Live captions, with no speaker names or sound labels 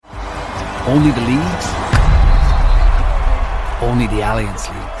Only the leagues, only the Alliance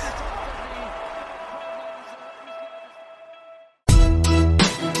leagues.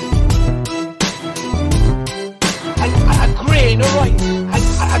 A grain of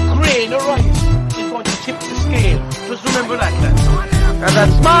rice, a grain of rice is going to tip the scale. Just remember that, lads. There's a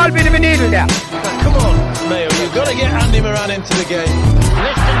small bit of a needle there. Come on, Mayo, you've got to get Andy Moran into the game.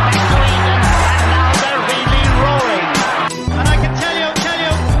 Listen back to England, and now they're really rolling. And I can tell you,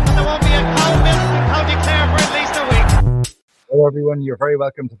 that there won't be a cow milk in County Clare for at least a week. Hello everyone, you're very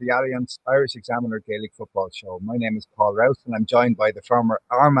welcome to the Alliance Irish Examiner Gaelic Football Show. My name is Paul Rouse and I'm joined by the former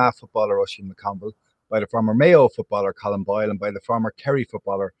Armagh footballer Oisin McConville, by the former Mayo footballer Colin Boyle and by the former Kerry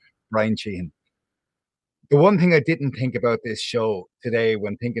footballer Brian Sheehan. The one thing I didn't think about this show today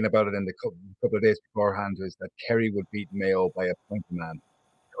when thinking about it in the couple of days beforehand was that Kerry would beat Mayo by a point a man.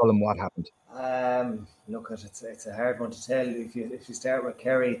 Colin, what happened? Look, it's a hard one to tell. If you start with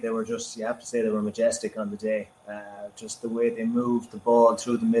Kerry, they were just, you have to say they were majestic on the day. Just the way they moved the ball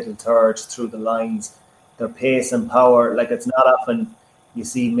through the middle third, through the lines, their pace and power. Like, it's not often you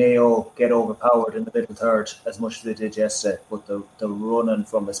see Mayo get overpowered in the middle third as much as they did yesterday. But the running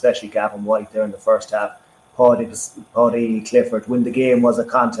from especially Gavin White there in the first half, Paddy Clifford, when the game was a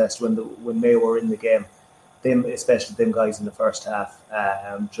contest, when Mayo were in the game, especially them guys in the first half,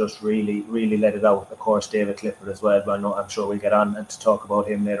 just really let it out. Of course, David Clifford as well, but I'm sure we'll get on and to talk about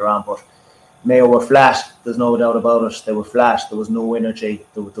him later on. But Mayo were flat, there's no doubt about it. They were flat, there was no energy,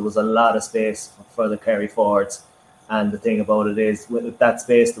 there was a lot of space for the Kerry forwards. And the thing about it is, with that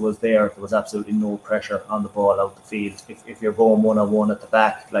space that was there was absolutely no pressure on the ball out the field. If you're going one-on-one at the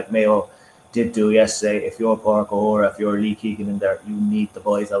back, like Mayo did do yesterday, if you're Park O'Hora, if you're Lee Keegan in there, you need the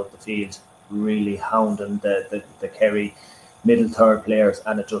boys out the field really hounding the Kerry middle third players,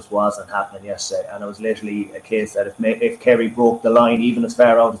 and it just wasn't happening yesterday. And it was literally a case that if Kerry broke the line even as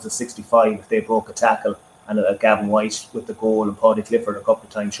far out as the 65, if they broke a tackle, and Gavin White with the goal and Paddy Clifford a couple of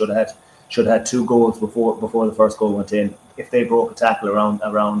times should have had 2 goals before the first goal went in. If they broke a tackle around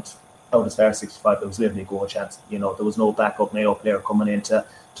out as far as 65, there was literally a goal chance. You know, there was no backup Mayo player coming in to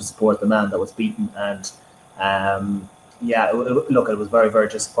support the man that was beaten. And look, it was very, very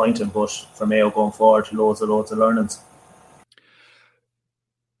disappointing. But for Mayo going forward, loads of learnings.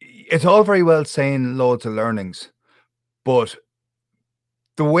 It's all very well saying loads of learnings, but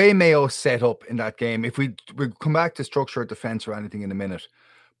the way Mayo set up in that game, if we'll come back to structure of defence or anything in a minute,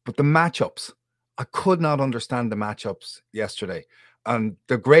 but the matchups, I could not understand the matchups yesterday. And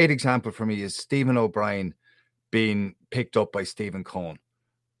the great example for me is Stephen O'Brien being picked up by Stephen Cohen.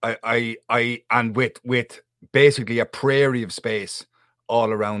 And with basically a prairie of space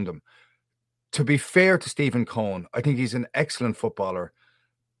all around him. To be fair to Stephen Cohen, I think he's an excellent footballer,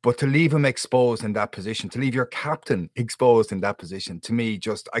 but to leave him exposed in that position, to leave your captain exposed in that position, to me,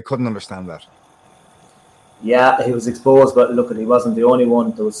 I couldn't understand that. Yeah, he was exposed, but look, he wasn't the only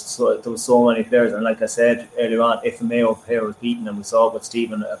one. There was so many players, and like I said earlier on, if a Mayo player was beaten, and we saw it with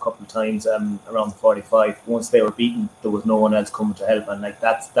Stephen a couple of times around 45, once they were beaten, there was no one else coming to help, and like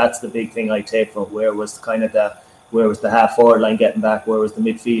that's the big thing I take from where was the half forward line getting back, where was the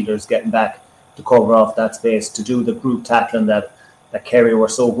midfielders getting back to cover off that space, to do the group tackling that Kerry were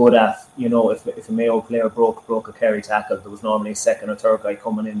so good at. You know, if a Mayo player broke a Kerry tackle, there was normally a second or third guy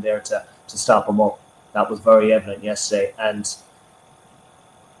coming in there to stop him up. That was very evident yesterday. And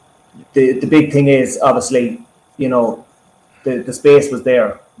the big thing is, obviously, you know, the space was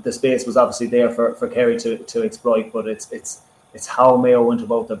there. The space was obviously there for Kerry to exploit, but it's how Mayo went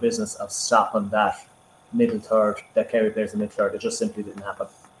about their business of stopping that middle third, that Kerry players in the middle third. It just simply didn't happen.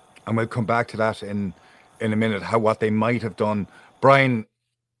 And we'll come back to that in a minute, what they might have done. Brian,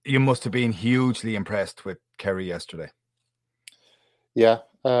 you must have been hugely impressed with Kerry yesterday. Yeah.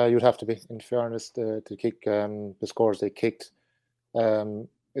 You'd have to be, in fairness, to kick the scores they kicked,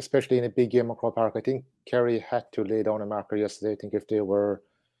 especially in a big game at Croke Park. I think Kerry had to lay down a marker yesterday. I think if they were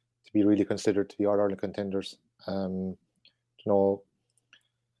to be really considered to be All-Ireland contenders, I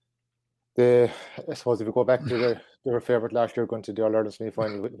suppose if we go back to their favourite last year, going to the All-Ireland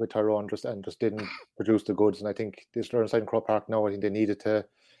semi-final with Tyrone, just didn't produce the goods. And I think this Lorna side in Croke Park now, I think they needed to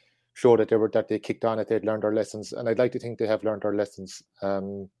show that they kicked on it, they'd learned their lessons, and I'd like to think they have learned their lessons.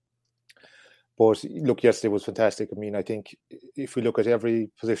 But look, yesterday was fantastic. I mean, I think if we look at every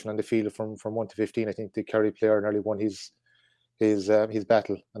position on the field from 1 to 15, I think the Kerry player nearly won his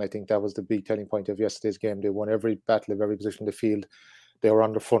battle, and I think that was the big telling point of yesterday's game. They won every battle of every position on the field. They were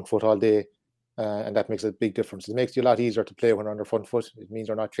on their front foot all day, and that makes a big difference. It makes it a lot easier to play when they're on their front foot. It means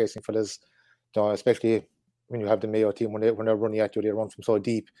they're not chasing fellas, especially when you have the Mayo team, when they're running at you, they run from so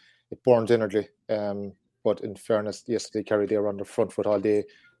deep. It burns energy. But in fairness, yesterday Kerry, they were on the front foot all day.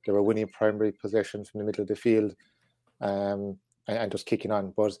 They were winning primary possession from the middle of the field, and just kicking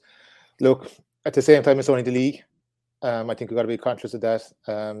on. But look, at the same time, it's only the league. I think we've got to be conscious of that.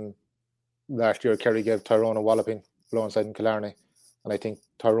 Last year, Kerry gave Tyrone a walloping alongside in Killarney, and I think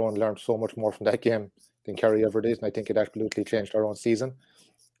Tyrone learned so much more from that game than Kerry ever did, and I think it absolutely changed our own season.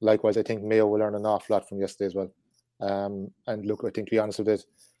 Likewise, I think Mayo will learn an awful lot from yesterday as well. And look, I think to be honest with it,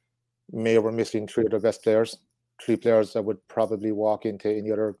 Mayo were missing 3 of their best players, 3 players that would probably walk into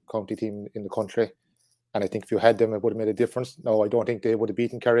any other county team in the country. And I think if you had them, it would have made a difference. No, I don't think they would have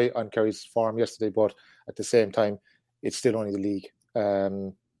beaten Kerry on Kerry's form yesterday, but at the same time, it's still only the league.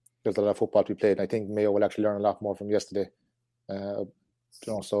 There's a lot of football to be played, and I think Mayo will actually learn a lot more from yesterday.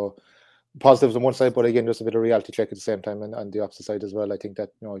 So positives on one side, but again, there's a bit of reality check at the same time, and on the opposite side as well. I think that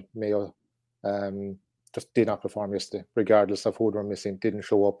Mayo just did not perform yesterday, regardless of who they were missing. Didn't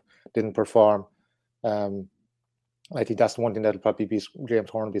show up, didn't perform. I think that's one thing that'll probably be James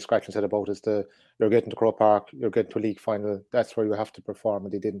Horn be scratching his head about is you're getting to Croke Park, you're getting to a league final. That's where you have to perform,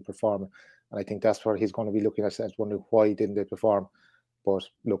 and they didn't perform. And I think that's where he's going to be looking at and wondering why didn't they perform. But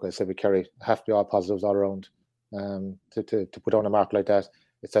look, I said with Kerry, have to be all positives all around. To put on a mark like that,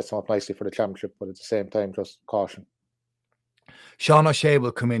 it sets them up nicely for the championship, but at the same time, just caution. Sean O'Shea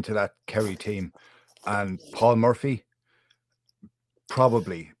will come into that Kerry team, and Paul Murphy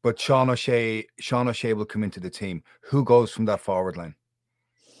probably, but Sean O'Shea will come into the team. Who goes from that forward line?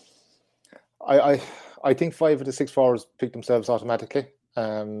 I think 5 of the 6 forwards pick themselves automatically,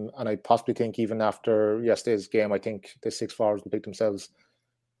 and I possibly think even after yesterday's game, I think the 6 forwards will pick themselves.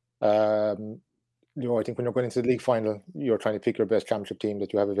 I think when you're going into the league final, you're trying to pick your best championship team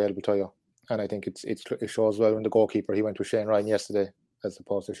that you have available to you. And I think it shows well when the goalkeeper, he went with Shane Ryan yesterday as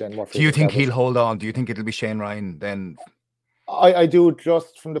opposed to Shane Murphy. Do you think he'll hold on? Do you think it'll be Shane Ryan then? I do,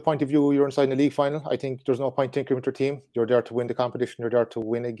 just from the point of view you're inside the league final. I think there's no point tinkering with your team. You're there to win the competition. You're there to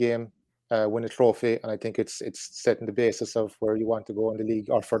win a game, win a trophy. And I think it's setting the basis of where you want to go in the league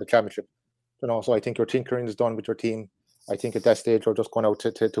or for the championship. So I think your tinkering is done with your team. I think at that stage you're just going out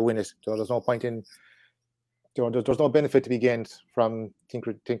to win it. There's no point in... there's no benefit to be gained from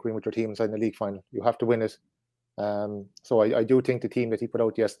tinkering with your team inside the league final. You have to win it. So I do think the team that he put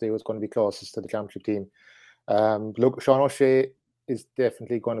out yesterday was going to be closest to the championship team. Look, Sean O'Shea is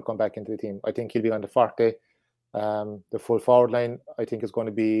definitely going to come back into the team. I think he'll be on the Forte. The full forward line, I think, is going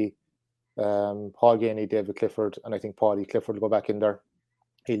to be Paul Gainey, David Clifford, and I think Paulie Clifford will go back in there.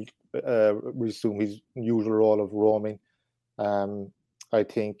 He'll resume his usual role of roaming. I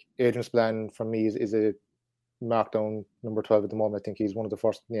think Adrian Spillane, for me, is a markdown number 12 at the moment. I think he's one of the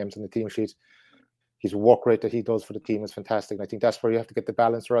first names in the team sheet. His work rate that he does for the team is fantastic. And I think that's where you have to get the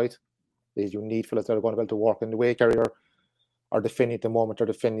balance right. You need fellas that are going to be able to work. And the way Kerry are defending at the moment, they're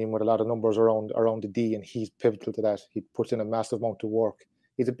defending with a lot of numbers around the D, and he's pivotal to that. He puts in a massive amount of work.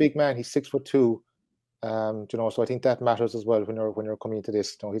 He's a big man. He's 6'2". So I think that matters as well when you're coming into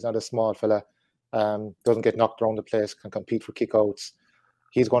this. He's not a small fella. Doesn't get knocked around the place. Can compete for kickouts.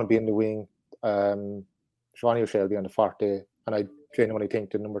 He's going to be in the wing. Sean O'Shea will be on the Forte, and I genuinely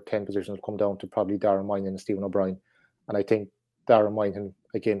think the number 10 position will come down to probably Darren Moynihan and Stephen O'Brien. And I think Darren Moynihan,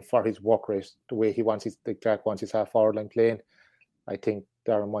 again, for his work rate, the way he wants Jack wants his half forward line playing, I think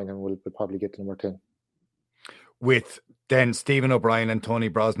Darren Moynihan will probably get to number 10. With then Stephen O'Brien and Tony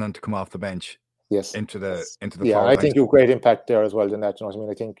Brosnan to come off the bench, yes, into the yeah, forward I line. think you have great impact there as well. Than that,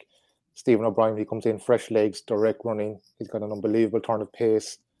 I think Stephen O'Brien, he comes in fresh legs, direct running. He's got an unbelievable turn of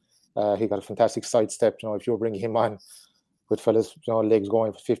pace. He got a fantastic sidestep. If you bring him on with fellas, legs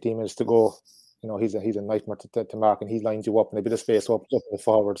going for 15 minutes to go, he's a nightmare to mark, and he lines you up in a bit of space up in the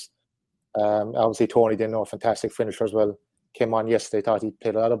forwards. Obviously, Tony didn't know, a fantastic finisher as well. Came on yesterday, thought he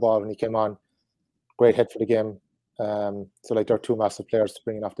played a lot of ball when he came on. Great head for the game. So there are 2 massive players to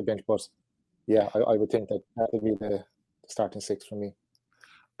bring in off the bench, but yeah, I would think that would be the starting 6 for me.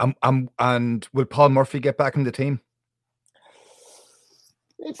 And will Paul Murphy get back in the team?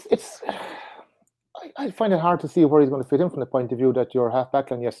 I find it hard to see where he's going to fit in from the point of view that your half-back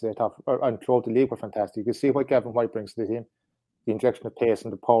line yesterday and throughout the league were fantastic. You see what Gavin White brings to the team, the injection of pace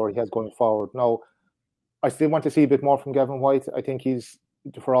and the power he has going forward. Now, I still want to see a bit more from Gavin White. I think he's,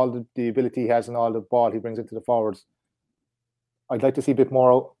 for all the ability he has and all the ball he brings into the forwards, I'd like to see a bit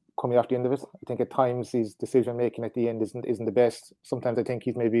more coming off the end of it. I think at times his decision-making at the end isn't the best. Sometimes I think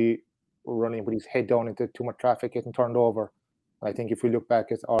he's maybe running with his head down into too much traffic, getting turned over. I think if we look back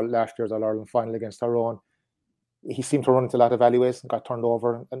at last year's All-Ireland final against Tyrone, he seemed to run into a lot of alleyways and got turned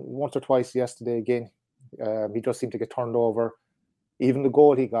over. And once or twice yesterday again, he just seemed to get turned over. Even the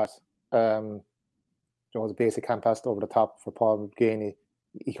goal he got, was a basic hand pass over the top for Paul Gainey.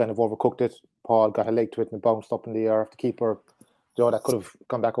 He kind of overcooked it. Paul got a leg to it and it bounced up in the air. The keeper that could have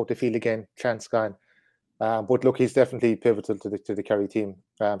come back out the field again, chance gone. But look, he's definitely pivotal to the Kerry team.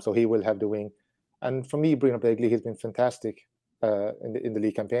 So he will have the wing. And for me, Brian Begley has been fantastic in the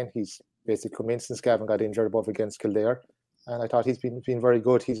league campaign. He's basically come in since Gavin got injured above against Kildare. And I thought he's been very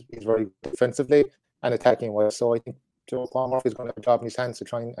good. He's very defensively and attacking well. So I think Joe Paul Murphy is going to have a job in his hands to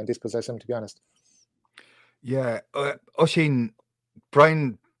try and dispossess him, to be honest. Yeah. Oisín,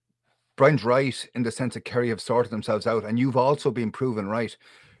 Brian's right in the sense that Kerry have sorted themselves out. And you've also been proven right.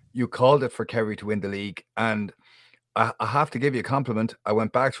 You called it for Kerry to win the league. And I have to give you a compliment. I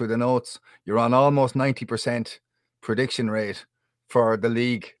went back through the notes. You're on almost 90% prediction rate for the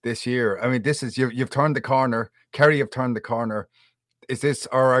league this year. I mean, this is you've turned the corner. Kerry have turned the corner. Is this,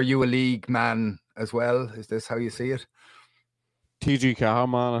 or are you a league man as well? Is this how you see it? TG Cahill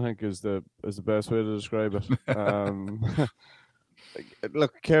man, I think is the best way to describe it.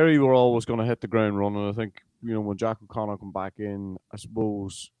 Look, Kerry were always going to hit the ground running. I think, you know, when Jack O'Connor come back in, I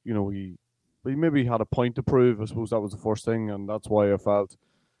suppose, you know, he maybe had a point to prove. I suppose that was the first thing, and that's why I felt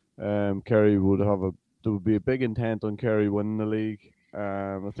Kerry there would be a big intent on Kerry winning the league.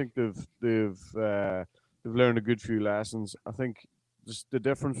 I think they've learned a good few lessons. I think just the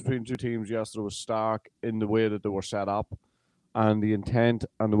difference between two teams yesterday was stark in the way that they were set up and the intent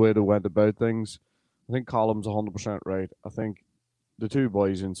and the way they went about things. I think Colum's 100% right. I think the two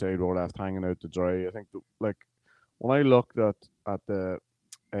boys inside were left hanging out to dry. I think when I looked at the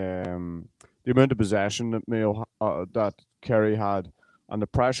amount of possession that that Kerry had and the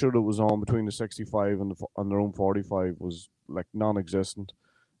pressure that was on between the 65 and their own 45 was like non-existent.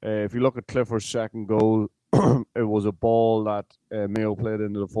 If you look at Clifford's second goal, it was a ball that Mayo played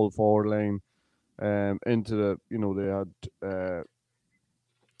into the full forward line, into the, you know, they had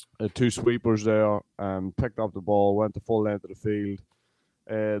two sweepers there, picked up the ball, went the full length of the field.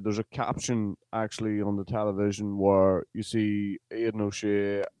 There's a caption actually on the television where you see Aidan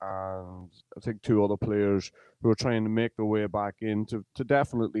O'Shea and I think two other players who are trying to make their way back in to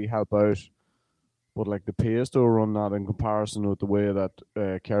definitely help out. But like the pace they were on that in comparison with the way that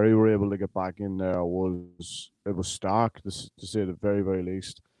Kerry were able to get back in there was stark to say the very, very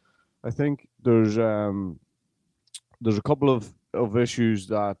least. I think there's a couple of issues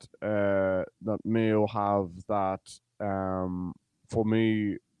that Mayo have that for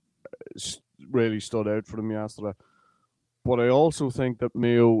me really stood out for them yesterday. But I also think that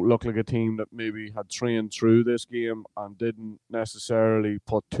Mayo looked like a team that maybe had trained through this game and didn't necessarily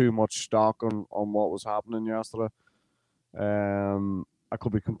put too much stock on what was happening yesterday. I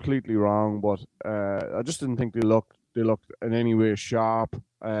could be completely wrong, but I just didn't think they looked in any way sharp.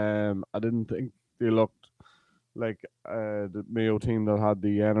 I didn't think they looked like the Mayo team that had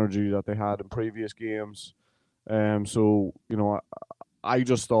the energy that they had in previous games. So, you know, I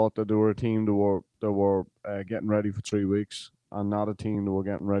just thought that they were a team that were getting ready for 3 weeks and not a team that were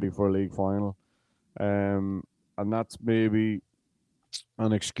getting ready for a league final. And that's maybe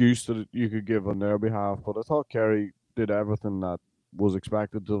an excuse that you could give on their behalf. But I thought Kerry did everything that was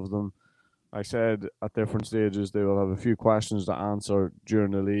expected of them. I said at different stages they will have a few questions to answer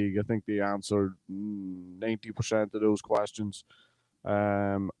during the league. I think they answered 90% of those questions.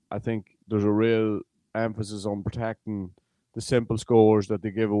 I think there's a real emphasis on protecting the simple scores that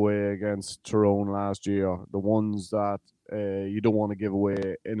they give away against Tyrone last year, the ones that you don't want to give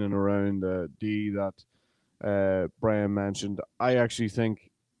away in and around the D that Brian mentioned. I actually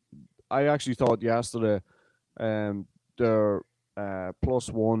thought yesterday they're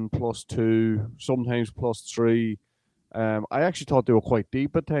 +1, +2, sometimes +3. I actually thought they were quite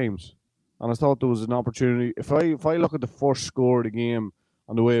deep at times, and I thought there was an opportunity. If I look at the first score of the game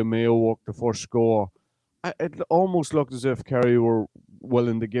and the way Mayo worked the first score, it almost looked as if Kerry were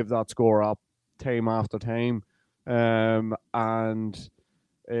willing to give that score up time after time. And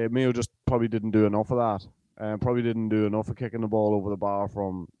Mayo just probably didn't do enough of that. Probably didn't do enough of kicking the ball over the bar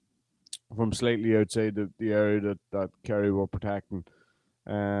from slightly outside the area that Kerry were protecting.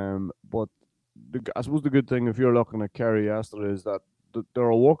 But I suppose the good thing, if you're looking at Kerry yesterday, is that they're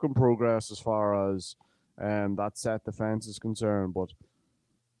a work in progress as far as that set defence is concerned. But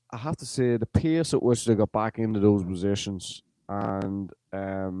I have to say, the pace at which they got back into those positions and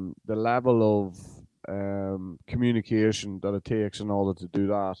the level of communication that it takes in order to do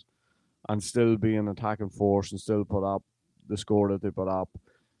that and still be an attacking force and still put up the score that they put up,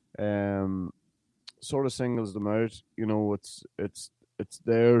 sort of singles them out. You know, it's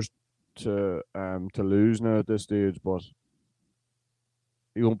theirs to lose now at this stage, but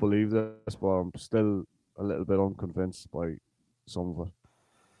you won't believe this, but I'm still a little bit unconvinced by some of it.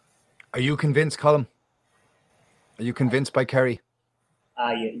 Are you convinced, Colm? Are you convinced by Kerry?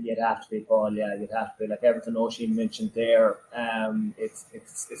 You'd have to be, Paul. Yeah, you'd have to be. Like everything Oisin mentioned there.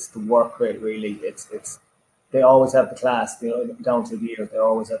 It's the work rate really. It's they always have the class. Down through the years, they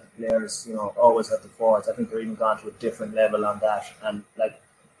always have the players. Always have the forwards. I think they're even gone to a different level on that. And like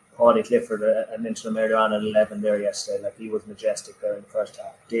Paddy Clifford, I mentioned him earlier on at 11 there yesterday. Like he was majestic there in the first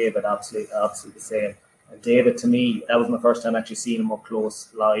half. David, obviously the same. And David, to me, that was my first time actually seeing him up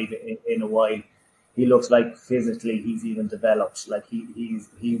close live in a while. He looks like physically he's even developed. Like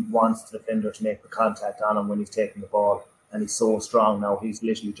he wants the defender to make the contact on him when he's taking the ball, and he's so strong now. He's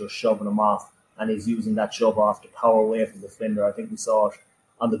literally just shoving him off, and he's using that shove off to power away from the defender. I think we saw it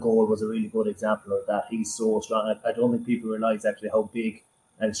on the goal was a really good example of that. He's so strong. I don't think people realise actually how big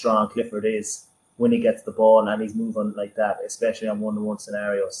and strong Clifford is when he gets the ball and he's moving like that, especially on one-to-one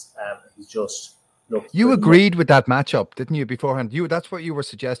scenarios. He's just. You agreed with that matchup, didn't you, beforehand? That's what you were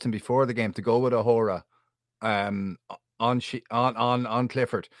suggesting before the game, to go with O'Hora on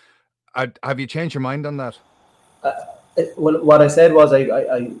Clifford. Have you changed your mind on that? Well, what I said was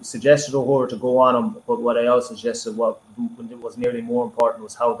I suggested O'Hora to go on him, but what I also suggested was nearly more important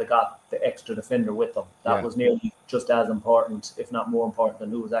was how they got the extra defender with them. That was nearly just as important, if not more important, than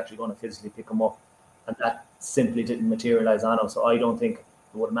who was actually going to physically pick him up. And that simply didn't materialise on him. So I don't think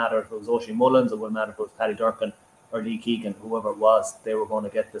it wouldn't matter if it was Oisin Mullins, it wouldn't matter if it was Paddy Durcan or Lee Keegan, whoever it was, they were going to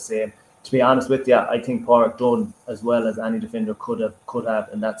get the same. To be honest with you, I think Pádraig done as well as any defender could have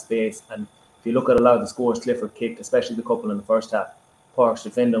in that space. And if you look at a lot of the scores Clifford kicked, especially the couple in the first half, Pádraig's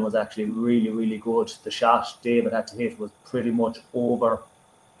defending was actually really, really good. The shot David had to hit was pretty much over.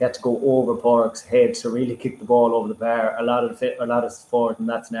 He had to go over Pádraig's head to really kick the ball over the bar. A lot of forward in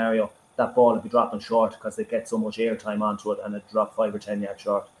that scenario, that ball would be dropping short because they get so much airtime onto it and it dropped 5 or 10 yards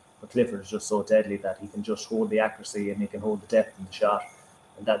short. But Clifford is just so deadly that he can just hold the accuracy and he can hold the depth in the shot.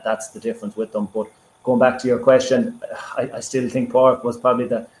 And that's the difference with them. But going back to your question, I still think Pádraig was probably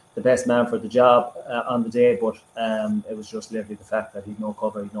the best man for the job on the day, but it was just literally the fact that he'd no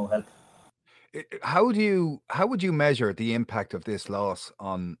cover, he'd no help. How would you measure the impact of this loss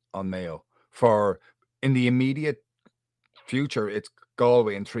on Mayo? For in the immediate future, it's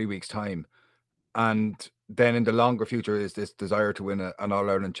Galway in 3 weeks' time, and then in the longer future is this desire to win an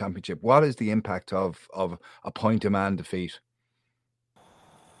All-Ireland championship. What is the impact of a point-a-man defeat?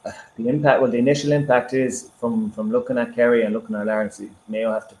 The initial impact is from looking at Kerry and looking at Lawrence.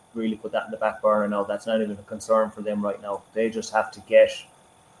 Mayo have to really put that in the back burner now. That's not even a concern for them right now. They just have to get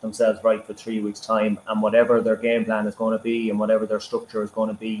themselves right for 3 weeks' time, and whatever their game plan is going to be and whatever their structure is going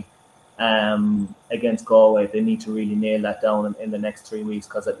to be against Galway, they need to really nail that down in the next 3 weeks,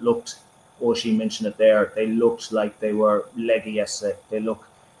 because it looked, Oisin mentioned it there, they looked like they were leggy yesterday. They looked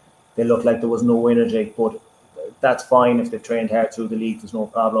like there was no energy, but that's fine if they've trained hard through the league, there's no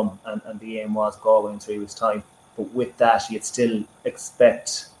problem, and the aim was Galway in 3 weeks' time. But with that, you'd still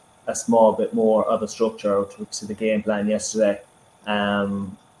expect a small bit more of a structure to the game plan yesterday,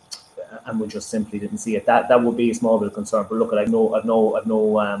 and we just simply didn't see it. That would be a small bit of concern. But look, I've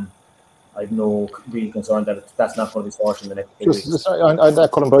no real concern that that's not going to be sorted in the next 2 weeks. Just on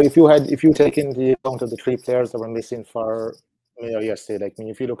that, Colin, but if you take into account of the 3 players that were missing for Mayo yesterday, like, I mean,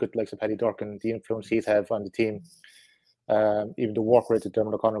 if you look at like Paddy Durcan, the influence he's had on the team, even the work rate that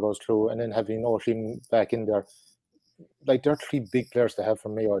Dermot O'Connor goes through, and then having Oisin back in there, like, there are 3 big players to have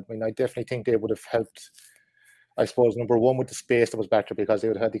from Mayo. I mean, I definitely think they would have helped. I suppose number one with the space that was better, because they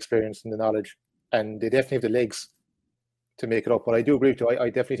would have had the experience and the knowledge, and they definitely have the legs to make it up. But I do agree with you. I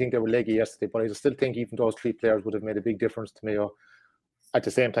definitely think they were leggy yesterday, but I still think even those 3 players would have made a big difference to Mayo. At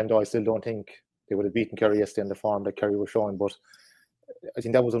the same time, though, I still don't think they would have beaten Kerry yesterday in the form that Kerry was showing. But I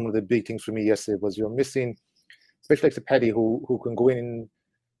think that was one of the big things for me yesterday, was you're missing, especially like Paddy, who can go in,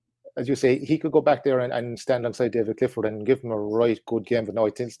 as you say, he could go back there and stand alongside David Clifford and give him a right good game. But no, I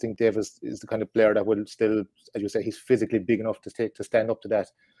just think David is the kind of player that will still, as you say, he's physically big enough to stand up to that.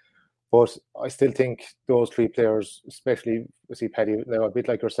 But I still think those 3 players, especially, see Paddy, they're a bit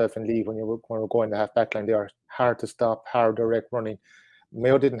like yourself and Lee, when we're going the half back line, they are hard to stop, hard direct running.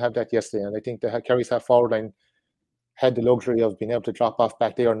 Mayo didn't have that yesterday, and I think Kerry's half forward line had the luxury of being able to drop off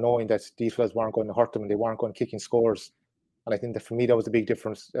back there, knowing that these fellas weren't going to hurt them and they weren't going kicking scores. And I think that for me, that was a big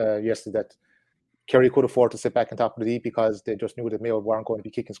difference yesterday, that Kerry could afford to sit back on top of the lead because they just knew that Mayo weren't going to be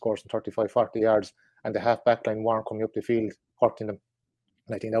kicking scores from 35, 40 yards, and the half back line weren't coming up the field hurting them.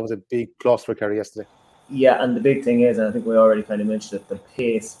 And I think that was a big plus for Kerry yesterday. Yeah, and the big thing is, and I think we already kind of mentioned it, the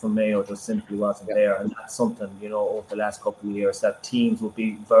pace from Mayo just simply wasn't there. And that's something, over the last couple of years that teams would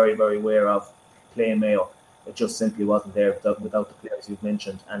be very, very aware of playing Mayo. It just simply wasn't there without the players you've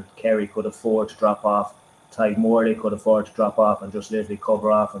mentioned. And Kerry could afford to drop off. Tadhg Morley could afford to drop off and just literally cover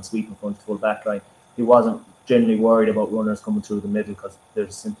off and sweep in front of the full back line. He wasn't generally worried about runners coming through the middle because they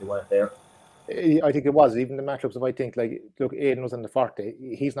just simply weren't there. I think it was even the matchups. If I think like, look, Aidan was in the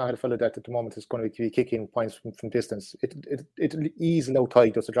 40. He's not a fellow that at the moment is going to be kicking points from distance. It easily out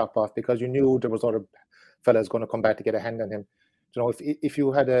tight just to drop off because you knew there was other fellas going to come back to get a hand on him. You know, if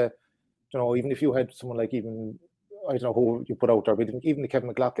you had even if you had someone like even, I don't know who you put out there, but even Kevin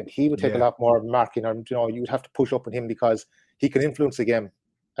McLaughlin, he would take a lot more marking, or you'd have to push up on him because he can influence the game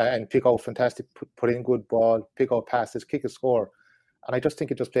and pick out fantastic, put in good ball, pick out passes, kick a score. And I just think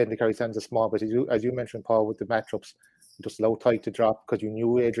it just played in the Kerry's hands a small bit. As you mentioned, Paul, with the matchups, just low tight to drop because you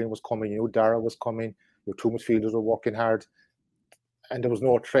knew Adrian was coming, you knew Dara was coming, your two midfielders were working hard, and there was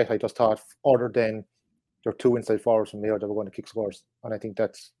no threat. I just thought, other than there were two inside forwards from Mayo that were going to kick scores, and I think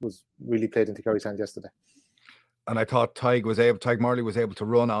that was really played into Kerry's hands yesterday. And I thought Tig Marley was able to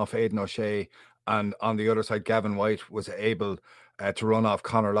run off Aidan O'Shea, and on the other side, Gavin White was able to run off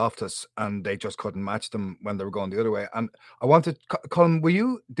Conor Loftus, and they just couldn't match them when they were going the other way. And I wanted, Colin,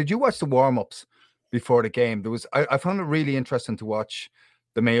 did you watch the warm-ups before the game? I found it really interesting to watch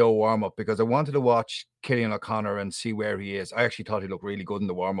the Mayo warm-up because I wanted to watch Cillian O'Connor and see where he is. I actually thought he looked really good in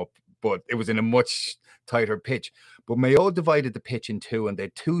the warm-up, but it was in a much tighter pitch. But Mayo divided the pitch in two, and they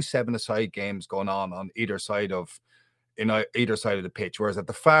had 2 7-a-side games going on either side of the pitch. Whereas at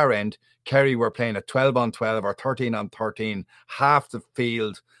the far end, Kerry were playing at 12-on-12 or 13-on-13, half the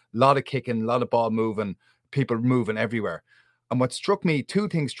field, a lot of kicking, a lot of ball moving, people moving everywhere. And what struck me, 2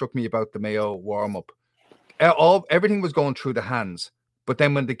 things struck me about the Mayo warm-up. Everything was going through the hands. But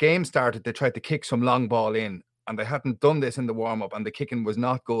then when the game started, they tried to kick some long ball in, and they hadn't done this in the warm-up, and the kicking was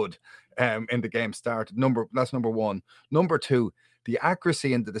not good in the game started. That's number 1. Number 2, the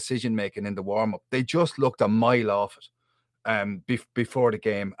accuracy and the decision-making in the warm-up, they just looked a mile off it before the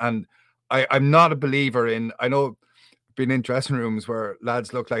game. And I'm not a believer in, I know been in dressing rooms where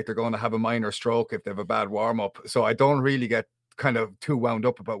lads look like they're going to have a minor stroke if they have a bad warm-up. So I don't really get kind of too wound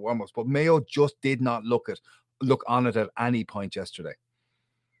up about warm-ups, but Mayo just did not look on it at any point yesterday.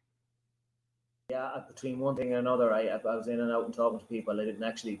 Yeah, between one thing and another, I was in and out and talking to people. I didn't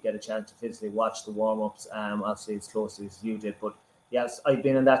actually get a chance to physically watch the warm-ups, obviously as closely as you did. But yes, I've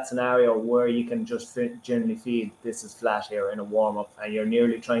been in that scenario where you can just generally feel this is flat here in a warm-up, and you're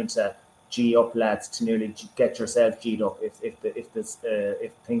nearly trying to G up lads to nearly get yourself G'd up if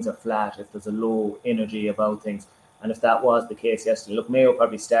things are flat, if there's a low energy about things. And if that was the case yesterday, look, Mayo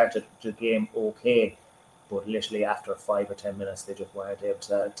probably started the game okay, but literally after 5 or 10 minutes, they just weren't able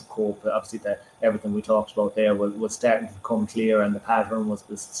to cope. Obviously, everything we talked about there was starting to become clear, and the pattern was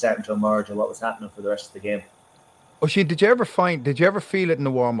starting to emerge of what was happening for the rest of the game. Oisin, did you ever feel it in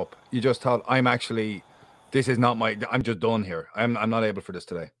the warm-up? You just thought, I'm just done here. I'm not able for this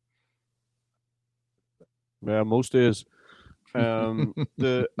today. Yeah, most days. I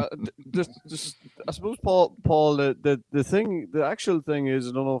suppose, Paul, the actual thing is,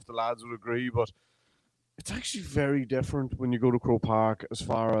 I don't know if the lads would agree, but it's actually very different when you go to Croke Park as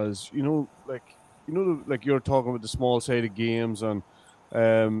far as, like you're talking about the small side of games and,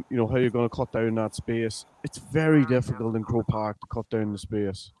 how you're going to cut down that space. It's very difficult in Croke Park to cut down the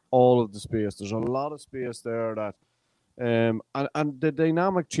space, all of the space. There's a lot of space there that, and the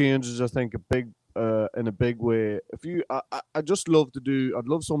dynamic changes, I think, in a big way. I'd love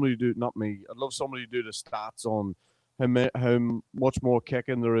somebody to do, not me, I'd love somebody to do the stats on how much more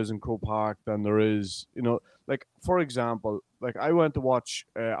kicking there is in Croke Park than there is, like, for example, like I went to watch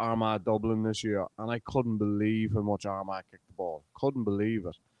Armagh Dublin this year, and I couldn't believe how much Armagh kicked the ball. Couldn't believe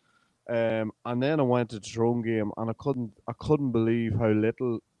it. And then I went to the Tyrone game, and I couldn't believe how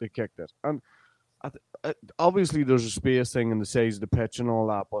little they kicked it. And obviously there's a space thing in the size of the pitch and all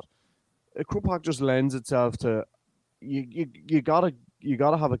that, but Croke Park just lends itself to you gotta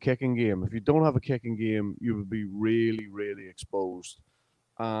have a kicking game. If you don't have a kicking game, you would be really, really exposed.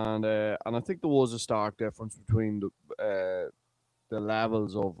 And I think there was a stark difference between the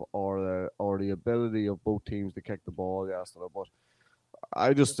levels of or the ability of both teams to kick the ball yesterday. But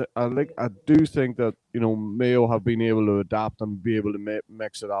I do think that Mayo have been able to adapt and be able to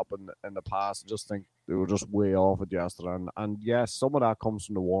mix it up in the past. I just think they were just way off it yesterday. And yes, some of that comes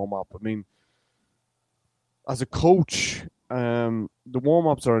from the warm up. I mean, as a coach, the warm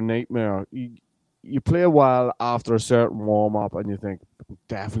ups are a nightmare. You play a while after a certain warm up, and you think, I'm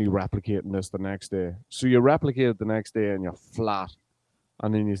definitely replicating this the next day. So you replicate it the next day, and you're flat.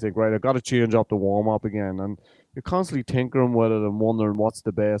 And then you think, right, I've got to change up the warm up again. And you're constantly tinkering with it and wondering what's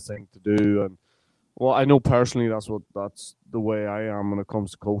the best thing to do. And well, I know personally that's the way I am when it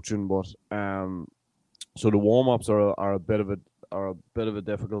comes to coaching. But so the warm ups are a bit of a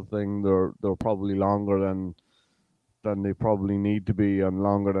difficult thing. They're probably longer than than they probably need to be and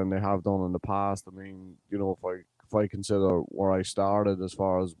longer than they have done in the past. I mean, if I consider where I started as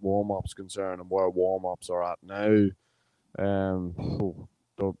far as warm-ups concerned and where warm-ups are at now,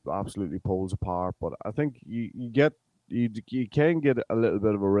 they're absolutely poles apart. But I think you can get a little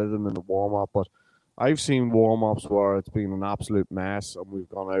bit of a rhythm in the warm-up, but I've seen warm-ups where it's been an absolute mess and we've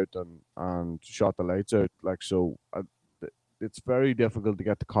gone out and shot the lights out. It's very difficult to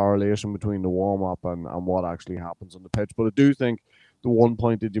get the correlation between the warm-up and what actually happens on the pitch. But I do think the one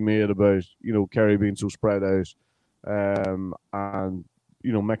point that you made about, Kerry being so spread out and,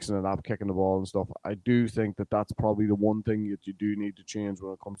 mixing it up, kicking the ball and stuff, I do think that that's probably the one thing that you do need to change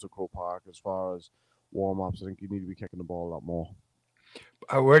when it comes to Croke Park as far as warm-ups. I think you need to be kicking the ball a lot more.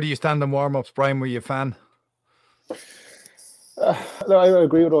 Where do you stand in warm-ups, Brian? Were you a fan? I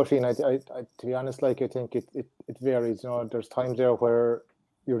agree with Oisin. I to be honest, I think it varies. There's times there where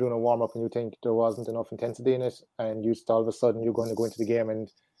you're doing a warm up and you think there wasn't enough intensity in it, and you all of a sudden you're going to go into the game and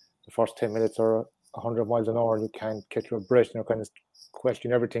the first 10 minutes are 100 miles an hour and you can't catch your breath and you're kind of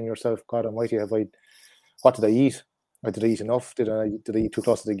question everything yourself. God Almighty, what did I eat? Or did I eat enough? Did I eat too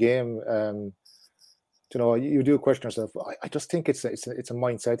close to the game? You do question yourself. I just think it's a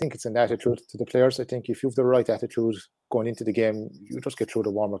mindset. I think it's an attitude to the players. I think if you have the right attitude going into the game, you just get through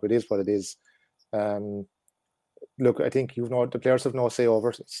the warm up. It is what it is. Look, I think the players have no say over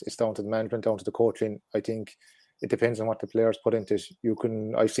it. It's down to the management, down to the coaching. I think it depends on what the players put into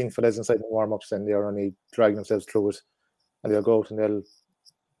it. I've seen fellas inside the warm ups and they're only dragging themselves through it, and they'll go out and they'll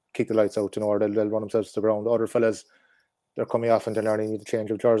kick the lights out, or they'll run themselves to the ground. Other fellas, they're coming off and they're learning to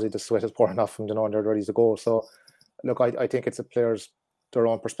change of jersey. The sweat is pouring off them, and they're ready to go. So, look, I think it's the players, their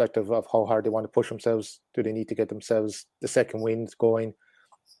own perspective of how hard they want to push themselves. Do they need to get themselves the second wind going?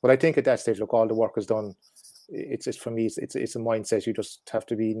 But I think at that stage, look, all the work is done. It's for me, it's a mindset. You just have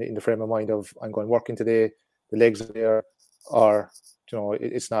to be in the frame of mind of, I'm going working today, the legs are there, or,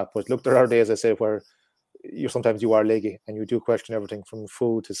 it's not. But look, there are days, I say, where sometimes you are leggy and you do question everything from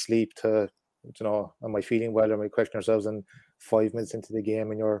food to sleep to, am I feeling well? Am I questioning ourselves? And 5 minutes into the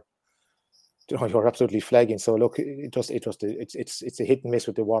game, and you're absolutely flagging. So look, it's a hit and miss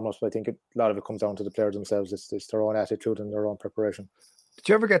with the warm ups. But I think a lot of it comes down to the players themselves. It's their own attitude and their own preparation. Did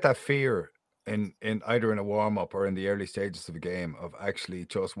you ever get that fear in either in a warm up or in the early stages of a game of actually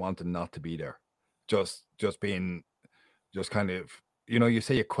just wanting not to be there, just being, just kind of, you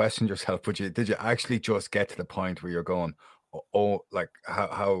say you questioned yourself, but did you actually just get to the point where you're going, what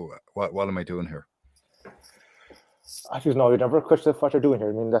am I doing here? I just know you never question what you're doing here.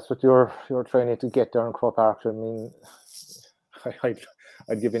 I mean, that's what you're training to get there in Croke Park. I mean,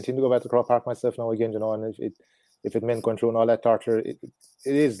 I'd give anything to go back to Croke Park myself now again, and if it meant going through and all that torture, it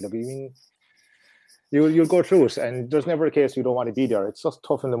is. Look, I mean, you'll go through it, and there's never a case you don't want to be there. It's just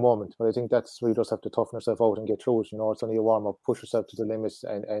tough in the moment, but I think that's where you just have to toughen yourself out and get through it. It's only a warm up, push yourself to the limits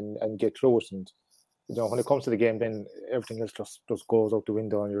and get through it. And when it comes to the game, then everything else just goes out the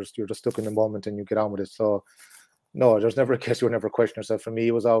window, and you're just stuck in the moment and you get on with it. So no, there's never a case you'll never question yourself. For me,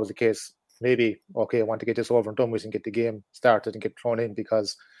 it was always a case, maybe, okay, I want to get this over and done with and get the game started and get thrown in,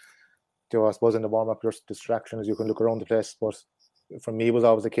 because I suppose in the warm up there's distractions, you can look around the place. But for me, it was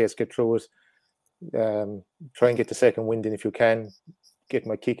always the case, get through it, try and get the second wind in if you can, get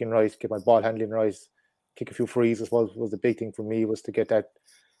my kicking right, get my ball handling right, kick a few frees as well. Was the big thing for me, was to get that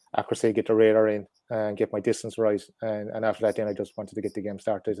accuracy, get the radar in, and get my distance right. And after that, then I just wanted to get the game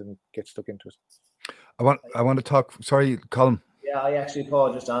started and get stuck into it. I want to talk. Sorry, Colin. Yeah, I actually,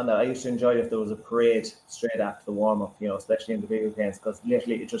 Paul, just on that, I used to enjoy it if there was a parade straight after the warm up, especially in the bigger games, because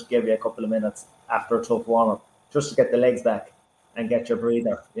literally it just gave you a couple of minutes after a tough warm up just to get the legs back and get your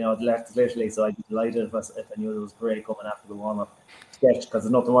breather. Literally. So I'd be delighted if I knew there was a parade coming after the warm up sketch, because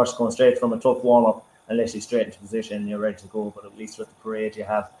there's nothing worse going straight from a tough warm up and literally straight into position and you're ready to go. But at least with the parade, you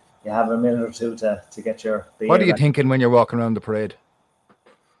have a minute or two to get your. What are you thinking when you're walking around the parade?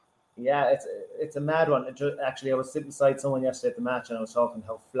 Yeah, it's a mad one. Actually, I was sitting beside someone yesterday at the match, and I was talking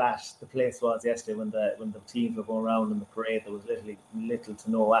how flat the place was yesterday when the teams were going around in the parade. There was literally little to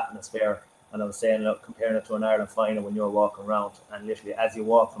no atmosphere, and I was saying, look, comparing it to an Ireland final when you're walking around, and literally as you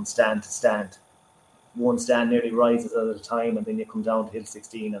walk from stand to stand, one stand nearly rises at a time, and then you come down to Hill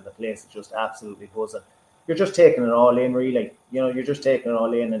 16, and the place is just absolutely buzzing. You're just taking it all in, really. You're just taking it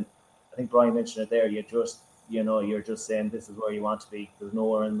all in, and I think Brian mentioned it there. You're just saying this is where you want to be. There's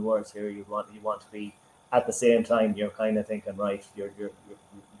nowhere in the world here you want to be. At the same time, you're kind of thinking, right, you're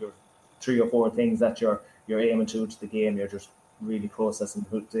 3 or 4 things that you're aiming to the game. You're just really processing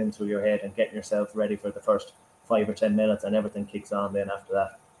it in through your head and getting yourself ready for the first 5 or 10 minutes, and everything kicks on then after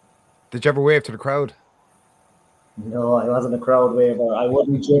that. Did you ever wave to the crowd? No, I wasn't a crowd waver. I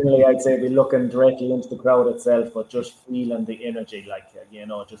wouldn't generally, I'd say, be looking directly into the crowd itself, but just feeling the energy,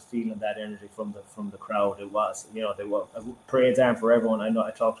 just feeling that energy from the crowd. It was, they were parades aren't for everyone. I know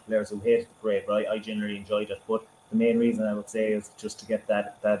I talked to players who hated the parade, but I generally enjoyed it. But the main reason I would say is just to get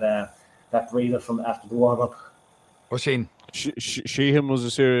that breather from after the warm up. Oisin. Sheehan was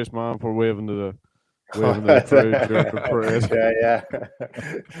a serious man for waving to the crowd during the parade. Yeah.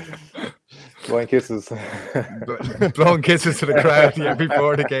 Blowing kisses. Blowing kisses to the crowd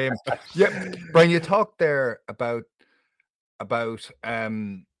before the game. Yeah, Brian, you talked there about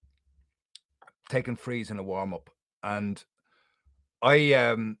taking frees in a warm up, and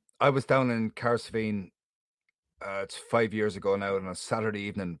I was down in Carsavine. It's 5 years ago now, on a Saturday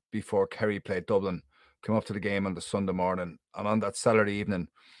evening before Kerry played Dublin. Came up to the game on the Sunday morning, and on that Saturday evening,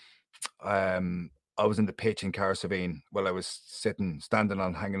 I was in the pitch in Carsavine while I was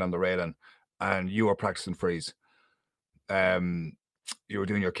hanging on the railing, and you were practicing frees. You were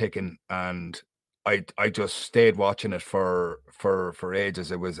doing your kicking, and I just stayed watching it for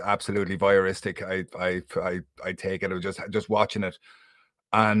ages. It was absolutely voyeuristic. I take it. I was just watching it,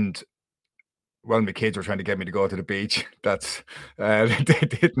 and well, my kids were trying to get me to go to the beach. That's they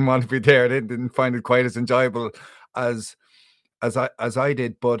didn't want to be there. They didn't find it quite as enjoyable as I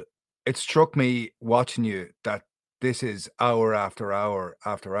did. But it struck me watching you that this is hour after hour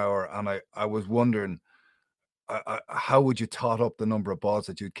after hour, and I was wondering how would you tot up the number of balls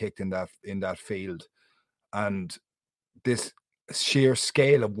that you'd kicked in that field, and this sheer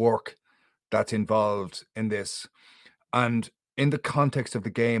scale of work that's involved in this, and in the context of the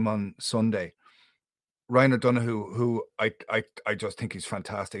game on Sunday. Ryan O'Donoghue, who I just think he's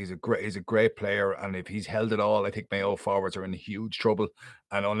fantastic. He's a great player, and if he's held it all, I think Mayo forwards are in huge trouble.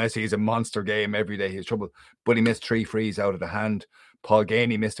 And unless he's a monster game every day, he's trouble. But he missed 3 frees out of the hand. Paul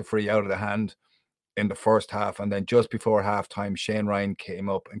Gainey missed a free out of the hand in the first half, and then just before half time, Shane Ryan came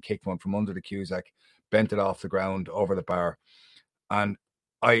up and kicked one from under the Cusack, bent it off the ground over the bar. And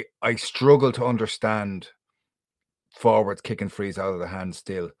I struggle to understand forwards kicking frees out of the hand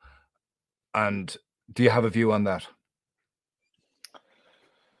still. And do you have a view on that?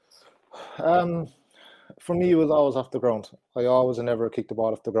 For me, it was always off the ground. I always and never kicked the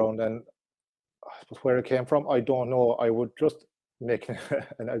ball off the ground, and where it came from, I don't know. I would just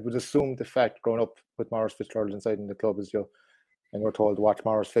and I would assume the fact growing up with Maurice Fitzgerald inside in the club is and we're told to watch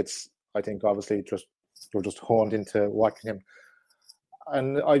Maurice Fitz. I think obviously we're just honed into watching him.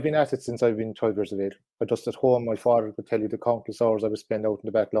 And I've been at it since I've been 12 years of age. I just at home, my father could tell you the countless hours I would spend out in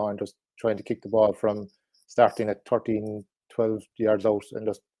the back lawn just trying to kick the ball from starting at 13, 12 yards out and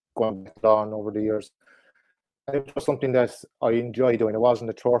just going back lawn over the years. And it was something that I enjoyed doing. It wasn't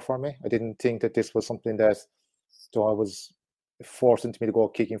a chore for me. I didn't think that this was something that I was forced into me to go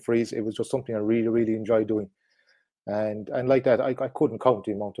kicking frees. It was just something I really, really enjoyed doing. And like that, I couldn't count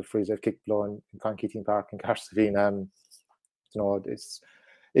the amount of frees I've kicked below in Conkeating Park in Carsavine.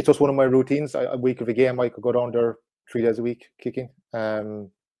 It's just one of my routines. A week of a game, I could go down there 3 days a week kicking,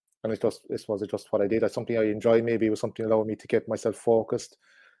 and it was just what I did. It's something I enjoy. Maybe it was something that allowed me to get myself focused.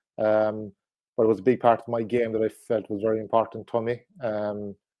 But it was a big part of my game that I felt was very important to me,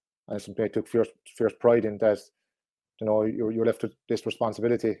 and something I took fierce pride in. That you're left with this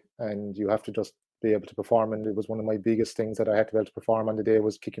responsibility, and you have to just be able to perform. And it was one of my biggest things that I had to be able to perform on the day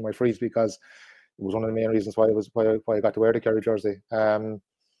was kicking my frees, because it was one of the main reasons why I got to wear the Kerry jersey.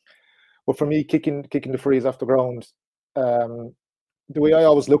 But for me, kicking the frees off the ground, the way I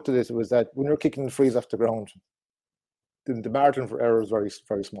always looked at it was that when you're kicking the frees off the ground, the margin for error is very,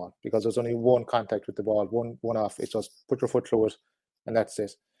 very small, because there's only one contact with the ball, one off. It's just put your foot through it, and that's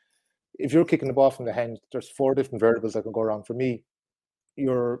it. If you're kicking the ball from the hand, there's 4 different variables that can go wrong. For me,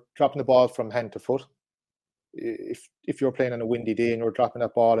 you're dropping the ball from hand to foot. If you're playing on a windy day and you're dropping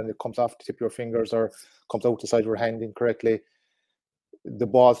that ball and it comes off the tip of your fingers or comes out the side of your hand incorrectly, the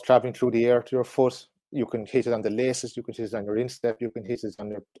ball's traveling through the air to your foot. You can hit it on the laces, you can hit it on your instep, you can hit it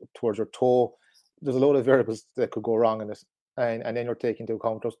towards your toe. There's a lot of variables that could go wrong in it, and then you're taking into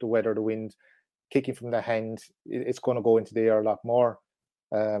account just the weather, the wind. Kicking from the hand, it's going to go into the air a lot more.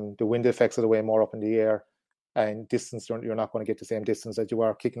 The wind affects it away more up in the air, and distance, you're not going to get the same distance as you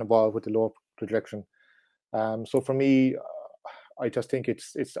are kicking a ball with the low projection. So for me, I just think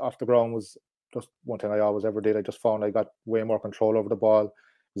it's off the ground was just one thing I always ever did. I just found I got way more control over the ball,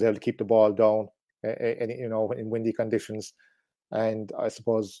 was able to keep the ball down, in windy conditions. And I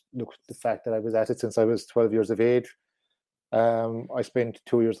suppose, look, the fact that I was at it since I was 12 years of age, I spent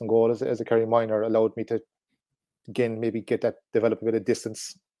 2 years in goal as a Kerry minor, allowed me to, again, maybe develop a bit of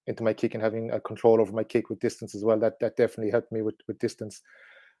distance into my kick and having a control over my kick with distance as well. That definitely helped me with distance.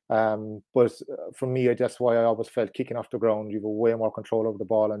 But for me, that's why I always felt kicking off the ground, you have way more control over the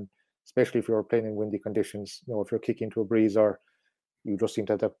ball, and especially if you're playing in windy conditions, if you're kicking to a breeze, or you just seem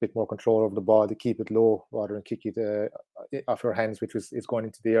to have a bit more control over the ball to keep it low rather than kick it off your hands, which is going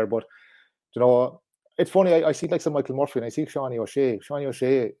into the air. But it's funny. I see like some Michael Murphy, and I see Seanie O'Shea. Seanie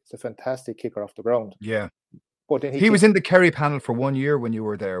O'Shea is a fantastic kicker off the ground. Yeah. But then he was in the Kerry panel for 1 year when you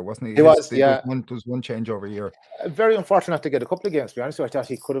were there, wasn't he? He was, yeah. There was one change over a year. Very unfortunate to get a couple of games, to be honest. I thought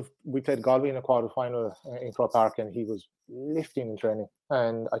he could have. We played Galway in a quarter-final in Croke Park, and he was lifting in training.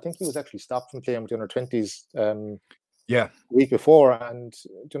 And I think he was actually stopped from playing with the under-20s week before. And,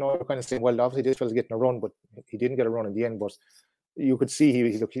 you're kind of saying, well, obviously this fella's getting a run, but he didn't get a run in the end. But you could see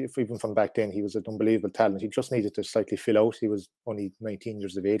even from back then, he was an unbelievable talent. He just needed to slightly fill out. He was only 19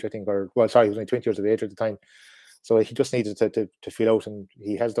 years of age, I think, he was only 20 years of age at the time. So he just needed to fill out, and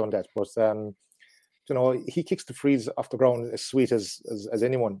he has done that. But he kicks the frees off the ground as sweet as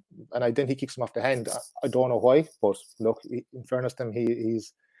anyone, and then he kicks them off the hand. I don't know why, but look, in fairness to him,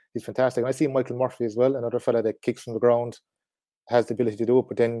 he's fantastic. And I see Michael Murphy as well, another fella that kicks from the ground, has the ability to do it,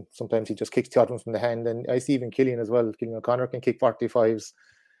 but then sometimes he just kicks the other one from the hand. And I see even Killian as well. Killian O'Connor can kick 45s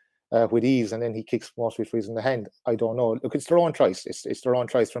with ease, and then he kicks mostly frees in the hand. I don't know. Look, it's their own choice. It's their own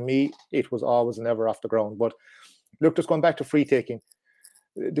choice. For me, it was always never off the ground. But look, just going back to free taking,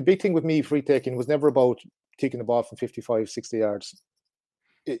 the big thing with me, free taking, was never about taking the ball from 55, 60 yards.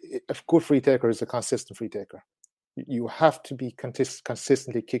 A good free taker is a consistent free taker. You have to be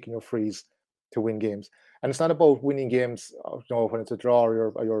consistently kicking your frees to win games. And it's not about winning games, when it's a draw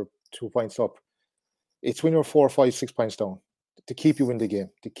or you're 2 points up. It's when you're 4, 5, 6 points down, to keep you in the game,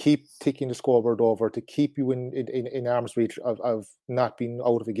 to keep ticking the scoreboard over, to keep you in arm's reach of not being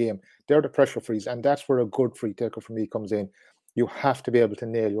out of the game. They're the pressure frees, and that's where a good free taker for me comes in. You have to be able to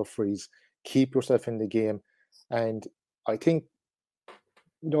nail your frees, keep yourself in the game. And I think,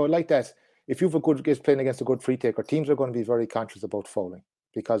 like that, if you have a good guy playing against a good free taker, teams are going to be very conscious about fouling,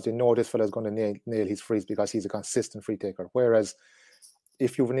 because they know this fella is going to nail his frees because he's a consistent free taker. Whereas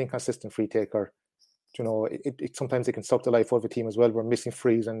if you have an inconsistent free taker, sometimes it can suck the life out of a team as well. We're missing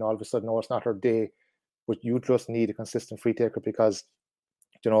frees, and all of a sudden, it's not our day. But you just need a consistent free taker, because,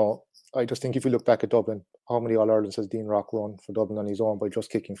 I just think if you look back at Dublin, how many All-Irelands has Dean Rock run for Dublin on his own by just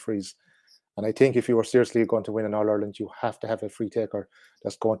kicking frees? And I think if you were seriously going to win an All-Ireland, you have to have a free taker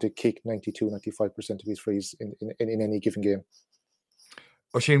that's going to kick 92, 95% of his frees in any given game.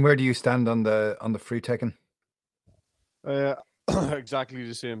 Oisin, where do you stand on the free taking? Exactly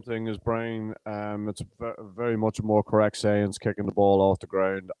the same thing as Brian. It's very much a more correct science, kicking the ball off the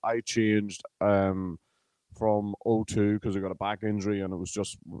ground. I changed from 02 because I got a back injury, and it was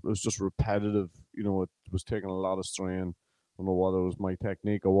just repetitive. It was taking a lot of strain. I don't know whether it was my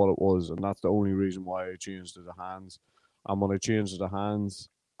technique or what it was, and that's the only reason why I changed to the hands. And when I changed to the hands,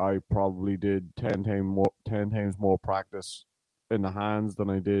 I probably did 10 times more practice in the hands than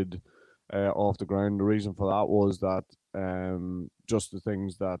I did off the ground. The reason for that was that just the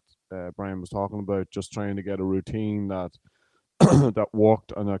things that Brian was talking about, just trying to get a routine that that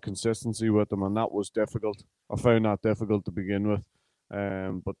worked, and a consistency with them, and that was difficult. I found that difficult to begin with,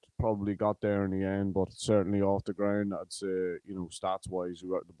 but probably got there in the end. But certainly off the ground, I'd say, stats wise,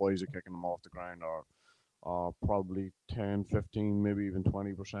 the boys are kicking them off the ground are probably 10, 15, maybe even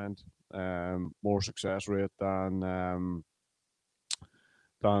 20% more success rate than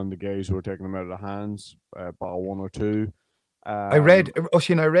the guys who are taking them out of the hands by 1 or 2. I read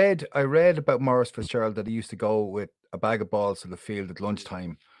about Maurice Fitzgerald that he used to go with a bag of balls to the field at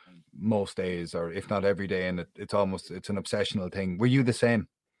lunchtime most days, or if not every day, and it's an obsessional thing. Were you the same?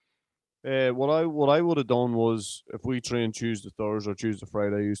 What I would have done was, if we trained Tuesday, Thursday, or Tuesday,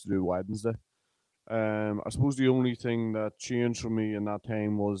 Friday, I used to do Wednesday. I suppose the only thing that changed for me in that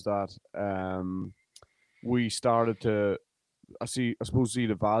time was that we started to see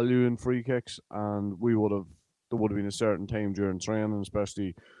the value in free kicks, and there would have been a certain time during training,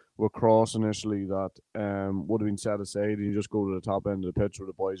 especially with cross initially, that would have been set aside, and you just go to the top end of the pitch where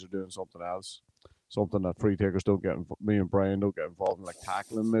the boys are doing something else, something that free takers don't get. Me and Brian don't get involved in, like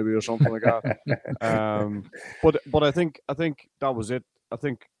tackling maybe or something like that. But I think that was it. I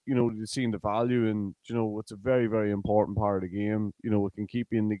think seeing the value, and it's a very, very important part of the game. It can keep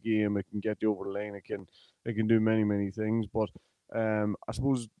you in the game, it can get you over the line, it can do many, many things. But I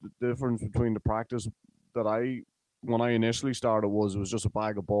suppose the difference between the practice that when I initially started was just a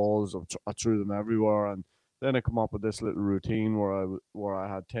bag of balls. I threw them everywhere, and then I come up with this little routine where I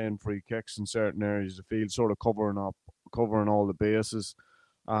had 10 free kicks in certain areas of the field, sort of covering all the bases.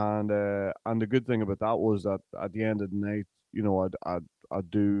 And the good thing about that was that at the end of the night, I'd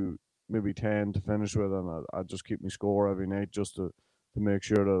do maybe 10 to finish with, and I'd just keep my score every night just to to make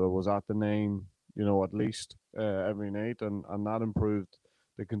sure that it was at the 9, at least every night, and that improved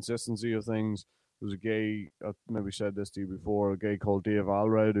the consistency of things. There was a guy, I maybe said this to you before, a guy called Dave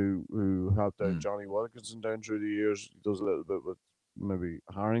Alred who helped out Johnny Wilkinson down through the years. He does a little bit with maybe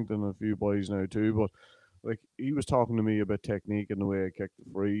Harrington and a few boys now too, but like he was talking to me about technique and the way I kicked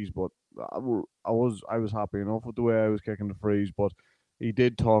the frees, but I was happy enough with the way I was kicking the frees, but he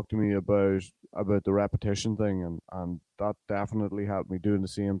did talk to me about the repetition thing, and that definitely helped me doing the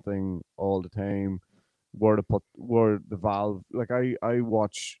same thing all the time. Where the valve, like I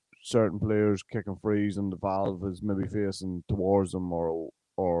watch certain players kicking frees and the valve is maybe facing towards them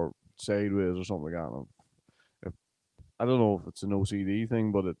or sideways or something like that. If, I don't know if it's an OCD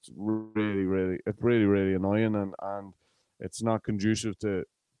thing, but it's really annoying, and it's not conducive to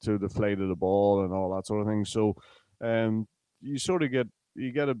the flight of the ball and all that sort of thing. So you sort of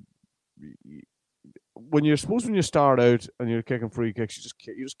when you start out and you're kicking free kicks,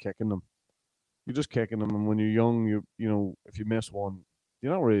 you're just kicking them. You're just kicking them, and when you're young, if you miss one,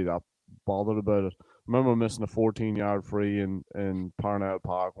 you're not really that bothered about it. I remember missing a 14-yard free in Parnell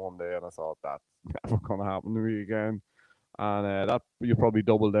Park one day, and I thought that's never going to happen to me again. And that you probably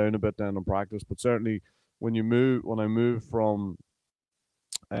double down a bit then in practice, but certainly when I moved from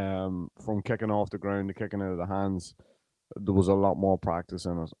kicking off the ground to kicking out of the hands, there was a lot more practice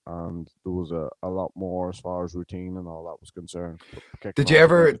in it, and there was a lot more as far as routine and all that was concerned. Did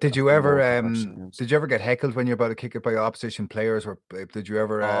you ever get heckled when you're about to kick it by opposition players, or did you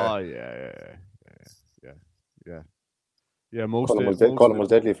ever? Oh yeah. Colin was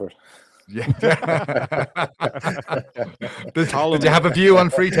deadly for it. Yeah. Did you have a view on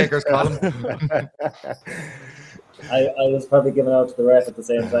free takers, Colin? I was probably giving out to the ref at the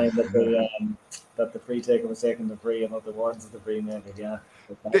same time that the free taker was taking the free and the words of the free maker. Yeah.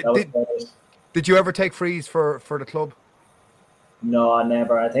 Did you ever take frees for the club? No,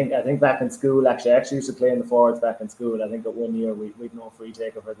 never. I think back in school, I actually used to play in the forwards back in school. I think that 1 year we'd no free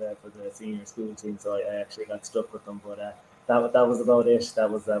taker for the senior school team, so I actually got stuck with them. But that was about it.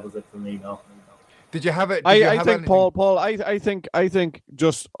 That was it for me. No. Did you have it? I think Paul. I think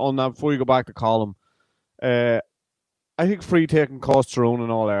just on that before you go back to Colin, I think free taking cost Tyrone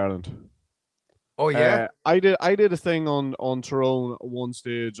in All Ireland. Oh yeah, I did a thing on Tyrone at one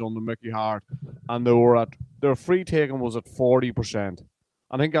stage on the Mickey Hart, and their free taking was at 40%.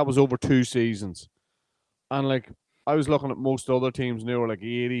 I think that was over 2 seasons, and like I was looking at most other teams, and they were like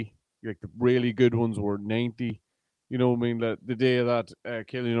 80. Like the really good ones were 90. You know what I mean? The day that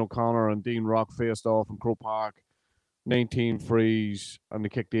Killian O'Connor and Dean Rock faced off in Croke Park, 19 frees, and they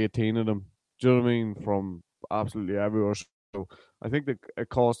kicked 18 of them. Do you know what I mean? From absolutely everywhere. So I think that it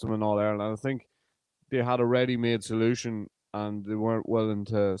cost them in All Ireland. And I think they had a ready-made solution, and they weren't willing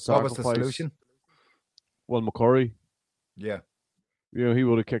to sacrifice. What was the solution? Well, McCurry. Yeah. He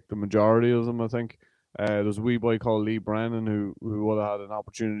would have kicked the majority of them, I think. There's a wee boy called Lee Brennan who would have had an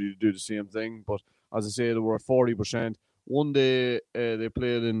opportunity to do the same thing. But as I say, they were at 40%. One day they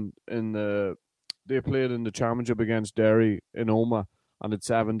played in the championship against Derry in Omagh, and it's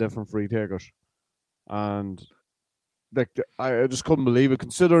 7 different free takers. And like I just couldn't believe it,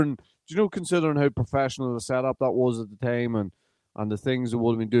 considering how professional the setup that was at the time, and the things that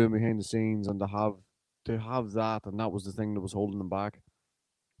would have been doing behind the scenes, and to have that, and that was the thing that was holding them back.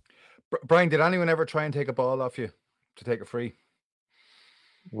 Brian, did anyone ever try and take a ball off you to take a free?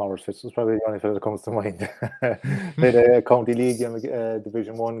 Maurice Fitz was probably the only fellow that comes to mind. They had a county league game,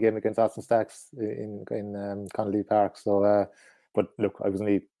 Division 1 game against Aston Stacks in Connolly Park. So, but look, I was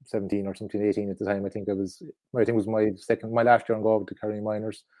only 17 or something, 18 at the time. I think it was my last year on go to Kerry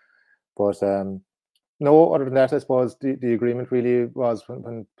Minors. But no, other than that, I suppose the agreement really was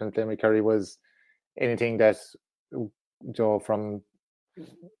when playing with Kerry was anything that from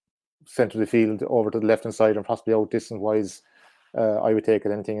centre of the field over to the left hand side and possibly out distance wise. I would take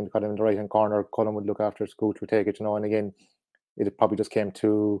it. Anything in the right hand corner, Colin would look after it. Scooch would take it, and again, it probably just came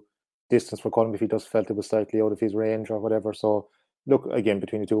to distance for Colin if he just felt it was slightly out of his range or whatever. So, look, again,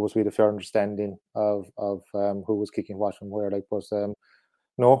 between the two of us, we had a fair understanding of who was kicking what and where. But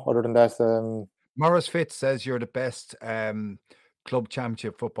no, other than that, Maurice Fitz says you're the best club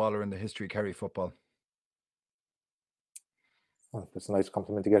championship footballer in the history of Kerry football. Well, that's a nice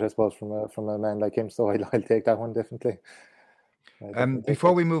compliment to get, I suppose, from a man like him. So I'll take that one definitely.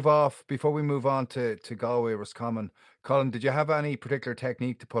 Before we move on to Galway Roscommon, Colin, did you have any particular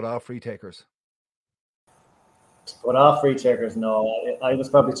technique to put off free takers? To put off free takers, no. I was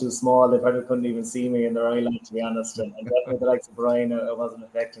probably too small. They probably couldn't even see me in their eye line, to be honest. And definitely the likes of Brian, it wasn't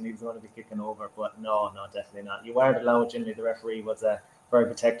affecting. He was going to be kicking over, but no, definitely not. You weren't allowed. Generally, the referee was very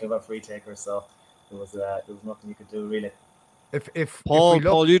protective of free takers, so there was nothing you could do really. if Paul, we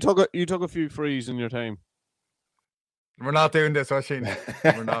look, Paul, you took a few frees in your time. we're not doing this, Oisin.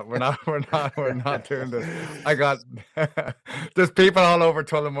 We're not doing this. I got there's people all over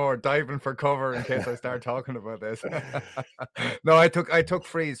Tullamore diving for cover in case I start talking about this. No, I took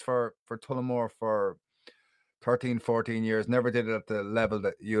frees for Tullamore for 13, 14 years. Never did it at the level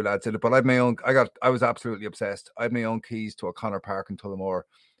that you lads did it. But I was absolutely obsessed. I had my own keys to O'Connor Park in Tullamore,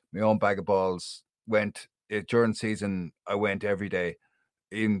 my own bag of balls. Went during season, I went every day.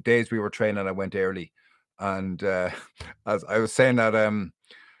 In days we were training, I went early. And as I was saying that,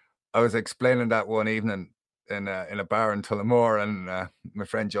 I was explaining that one evening in a bar in Tullamore, and my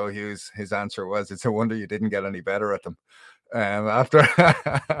friend Joe Hughes, his answer was, "It's a wonder you didn't get any better at them after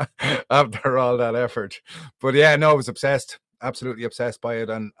after all that effort." But yeah, no, I was obsessed, absolutely obsessed by it,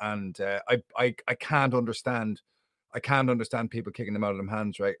 and I can't understand. I can't understand people kicking them out of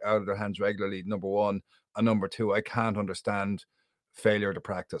their hands regularly. Number one, and number two, I can't understand failure to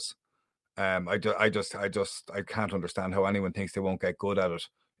practice. I can't understand how anyone thinks they won't get good at it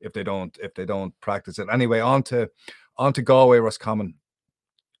if they don't practice it. Anyway, on to Galway Roscommon.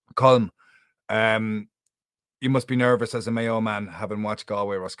 Colm, you must be nervous as a Mayo man having watched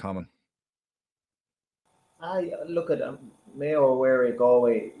Galway Roscommon. I look at Mayo are wary of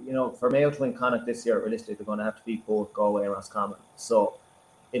Galway. You know, for Mayo to win Connacht this year, realistically, they're going to have to beat both Galway and Roscommon. So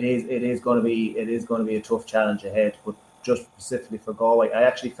it is going to be a tough challenge ahead. But just specifically for Galway, I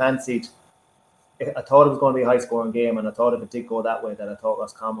thought it was going to be a high-scoring game, and I thought if it did go that way, that I thought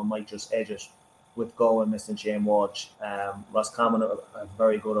Roscommon might just edge it with Galway missing Shane Walsh. Roscommon are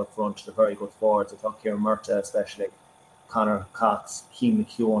very good up front. They're very good forwards. I thought Kieran Murtagh, especially Conor Cox, Keane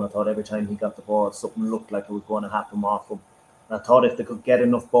McKeown, I thought every time he got the ball, something looked like it was going to happen off him. And I thought if they could get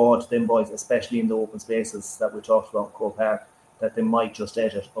enough ball to them boys, especially in the open spaces that we talked about in Croke Park, that they might just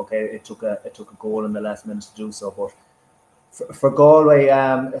edge it. Okay, it took a goal in the last minute to do so, but for Galway,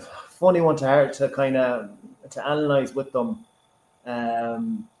 funny one to analyse with them.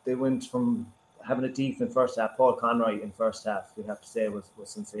 They went from having a decent first half. Paul Conroy in first half, we have to say, was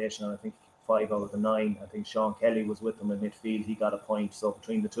sensational. I think 5 out of the 9. I think Sean Kelly was with them in midfield. He got a point. So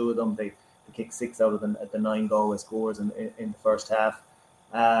between the two of them, they kicked 6 out of the 9 Galway scores in the first half.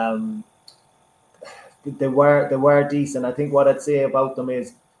 They were decent. I think what I'd say about them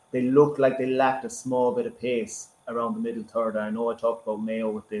is they looked like they lacked a small bit of pace around the middle third. I know I talked about Mayo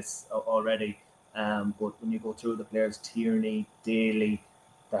with this already, but when you go through the players, Tierney, Daly,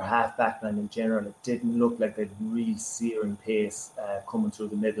 their half back line in general, it didn't look like they'd real searing pace coming through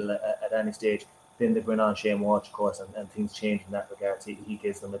the middle at any stage. Then they bring on Shane Walsh, of course, and things change in that regard. He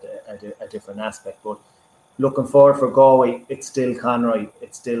gives them a different aspect. But looking forward for Galway, it's still Conroy,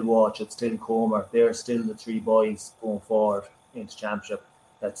 it's still Walsh, it's still Comer. They're still the 3 boys going forward into Championship.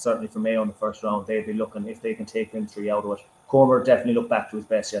 That's certainly for Mayo in the first round. They'd be looking if they can take them 3 out of it. Comer definitely looked back to his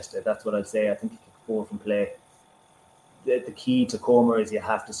best yesterday. That's what I'd say. I think he kicked 4 from play. The key to Comer is you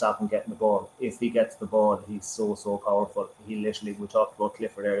have to stop him getting the ball. If he gets the ball, he's so powerful. He literally, we talked about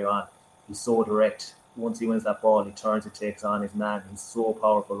Clifford earlier on, he's so direct. Once he wins that ball, he turns, it takes on his man. He's so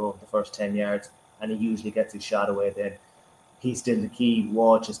powerful over the first 10 yards, and he usually gets his shot away then. He's still the key.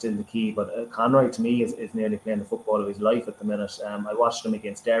 Walsh is still the key. But Conroy, to me, is nearly playing the football of his life at the minute. I watched him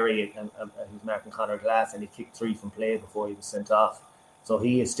against Derry, and he was marking Conor Glass, and he kicked 3 from play before he was sent off. So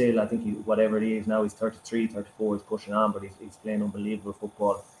he is still, I think, whatever it is now, he's 33, 34, he's pushing on, but he's playing unbelievable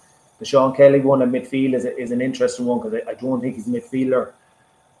football. The Sean Kelly one in midfield is an interesting one, because I don't think he's a midfielder,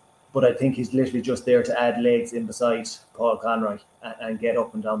 but I think he's literally just there to add legs in beside Paul Conroy and get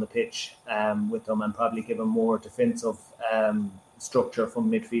up and down the pitch with them, and probably give him more defensive structure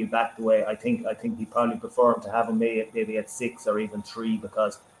from midfield back the way. I think he'd probably prefer him to have him maybe at 6 or even 3,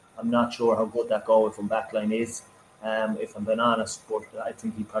 because I'm not sure how good that goal from backline is. If I'm being honest, but I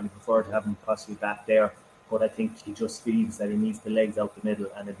think he'd probably prefer to have him possibly back there. But I think he just feels that he needs the legs out the middle,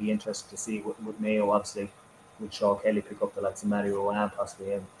 and it'd be interesting to see with Mayo, obviously, with Sean Kelly pick up the likes of Matty Rowan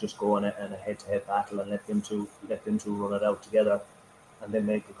possibly, and just go in a head-to-head battle and let them two run it out together, and then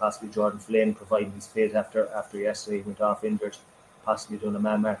maybe possibly Jordan Flynn, providing he's fit after yesterday he went off injured, possibly doing a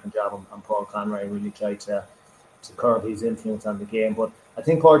man-marking job on Paul Conroy, really tried to curb his influence on the game. But I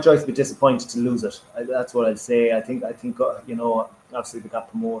think Port Joyce would be disappointed to lose it. That's what I'd say. I think you know, obviously they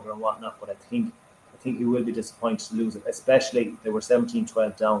got promoted and whatnot, but I think he will be disappointed to lose it. Especially they were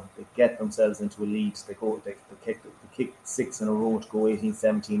 17-12 down. They get themselves into a lead. They kick 6 in a row to go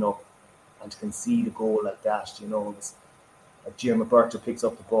 18-17 up, and to concede a goal like that, you know, Jim Berta picks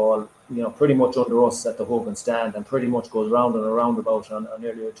up the ball, you know, pretty much under us at the Hogan stand, and pretty much goes round and around about on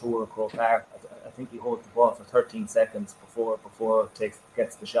nearly a tour of Croke Park. I think he holds the ball for 13 seconds before it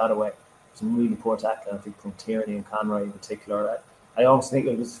gets the shot away. some really poor tackling. I think from Tierney and Conroy in particular. I almost think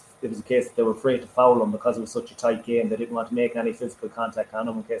it was a case that they were afraid to foul him because it was such a tight game. They didn't want to make any physical contact on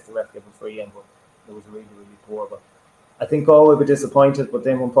him in case the ref gave him free in. But it was really, really poor. But I think Galway were disappointed. But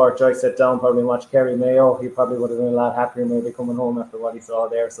then when Pádraig Joyce sat down probably and watched Kerry Mayo, he probably would have been a lot happier maybe coming home after what he saw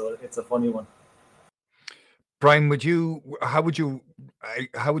there. So it's a funny one. Brian, how would you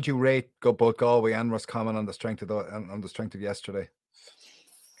rate both Galway and Roscommon on the strength of yesterday?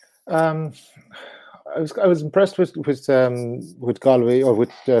 I was impressed with Galway or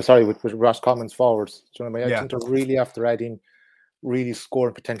with Roscommon's forwards. Do you know what I mean? I think they're really after adding really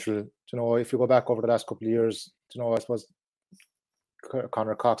scoring potential. Do you know, if you go back over the last couple of years, do you know, I suppose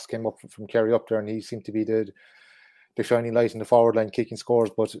Conor Cox came up from Kerry up there, and he seemed to be the shining light in the forward line, kicking scores.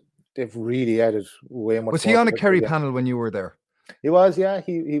 But they've really added way much. Was he on a Kerry panel when you were there? He was, yeah.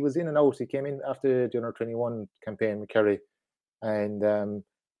 He was in and out. He came in after the Under-21 campaign with Kerry, and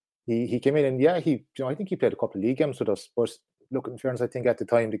he came in, and I think he played a couple of league games with us. But look, in fairness, I think at the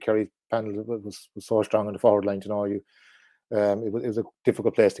time the Kerry panel was so strong on the forward line. You know, it was a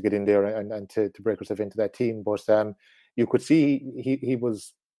difficult place to get in there and to break yourself into that team. But you could see he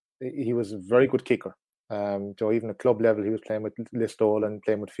was a very good kicker. So even at club level, he was playing with Listowel and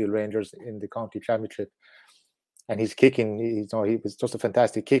playing with Field Rangers in the county championship. And his kicking, he was just a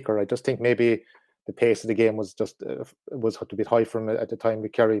fantastic kicker. I just think maybe the pace of the game was just was a bit high for him at the time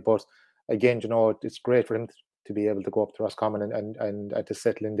with Kerry. But again, you know, it's great for him to be able to go up to Roscommon and to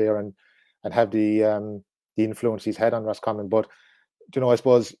settle in there and have the influence he's had on Roscommon. But you know, I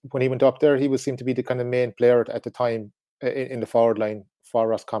suppose when he went up there, he seemed to be the kind of main player at the time in the forward line for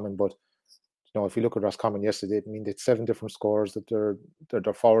Roscommon. But you know, if you look at Roscommon yesterday, I mean, they had 7 different scores that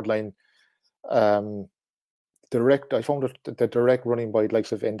their forward line. I found it the direct running by the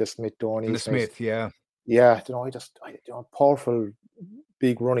likes of Enda Smith, Donny Smith, yeah. You know, powerful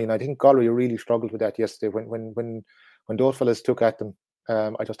big running. I think Galway really struggled with that yesterday when those fellas took at them.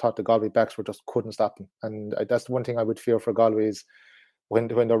 I just thought the Galway backs couldn't stop them, and that's one thing I would fear for Galway is when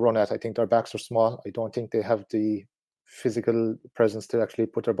they run at. I think their backs are small. I don't think they have the physical presence to actually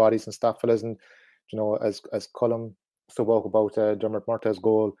put their bodies and stop fellas. And you know, as Colm spoke about Dermot Murtagh's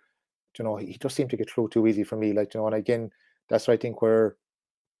goal, you know, he just seemed to get through too easy for me. Like, you know, and again, that's I think where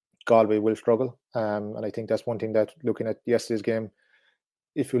Galway will struggle. And I think that's one thing that looking at yesterday's game,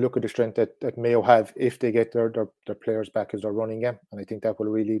 if you look at the strength that Mayo have, if they get their players back as their running game, and I think that will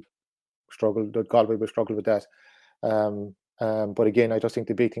really struggle. That Galway will struggle with that. But again, I just think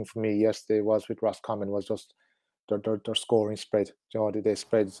the big thing for me yesterday was with Roscommon was just their scoring spread. You know, they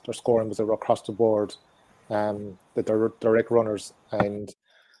spread their scoring was across the board. That they're direct runners. And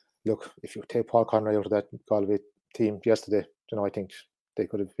look, if you take Paul Conroy out of that Galway team yesterday, you know, I think they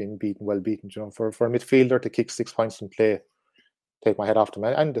could have been well beaten. You know, for a midfielder to kick 6 points in play, take my head off them.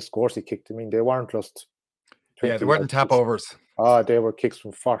 And the scores he kicked, I mean, they weren't just... Yeah, they weren't tap overs. They were kicks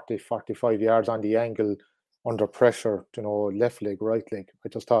from 40, 45 yards on the angle, under pressure, you know, left leg, right leg. I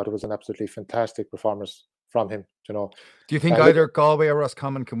just thought it was an absolutely fantastic performance from him, you know. Do you think either Galway or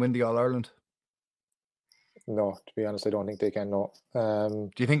Roscommon can win the All-Ireland? No, to be honest, I don't think they can, no.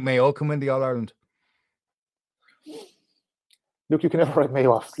 Do you think Mayo can win the All-Ireland? Look, you can never write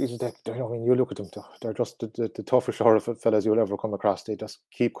Mayo off. You know, I mean, you look at them, they're just the toughest sort of fellas you'll ever come across. They just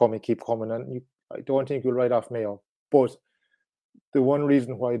keep coming. And I don't think you'll write off Mayo. But the one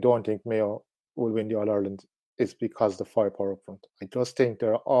reason why I don't think Mayo will win the All-Ireland is because the firepower up front. I just think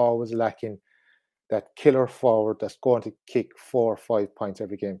they're always lacking that killer forward that's going to kick 4 or 5 points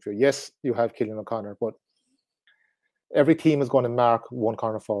every game for you. Yes, you have Cillian O'Connor, but every team is going to mark one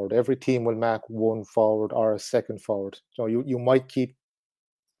corner forward. Every team will mark one forward or a second forward. So you might keep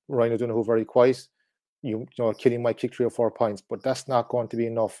Ryan O'Donoghue very quiet. You know, Cillian might kick 3 or 4 points, but that's not going to be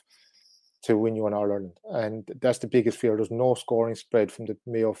enough to win you an All-Ireland. And that's the biggest fear. There's no scoring spread from the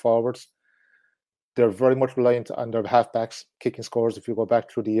Mayo forwards. They're very much reliant on their halfbacks kicking scores. If you go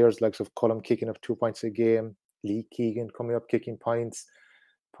back through the years, like of Colm kicking up 2 points a game, Lee Keegan coming up kicking points,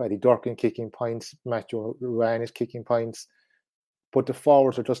 Paddy Durkin kicking points, Matthew Ryan is kicking points. But the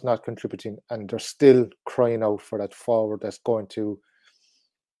forwards are just not contributing, and they're still crying out for that forward that's going to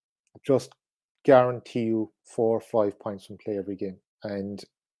just guarantee you 4 or 5 points from play every game. And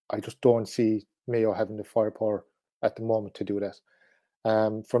I just don't see Mayo having the firepower at the moment to do that.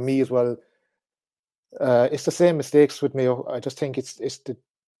 For me as well, it's the same mistakes with Mayo. I just think it's the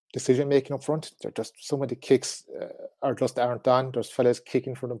decision making up front. They're just some of the kicks aren't done. There's fellas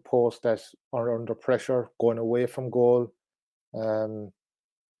kicking from the post that are under pressure, going away from goal. And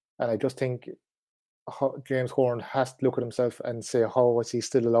I just think James Horan has to look at himself and say, how is he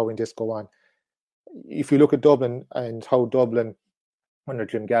still allowing this go on? If you look at Dublin and how Dublin under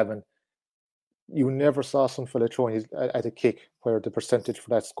Jim Gavin, you never saw some fella throwing at a kick where the percentage for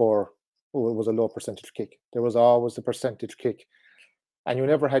that score was a low percentage kick. There was always a percentage kick, and you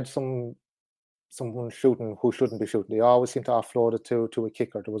never had someone shooting who shouldn't be shooting. They always seemed to offload it to a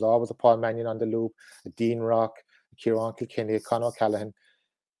kicker. There was always a Paul Mannion on the loop, a Dean Rock, a Kieran Kilkenny, a Conor O'Callaghan,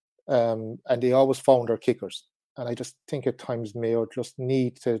 and they always found their kickers. And I just think at times Mayo just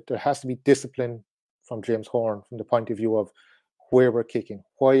there has to be discipline from James Horan from the point of view of where we're kicking.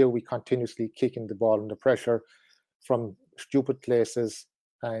 Why are we continuously kicking the ball under pressure from stupid places?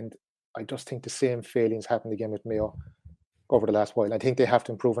 And I just think the same failings happened again with Mayo over the last while. I think they have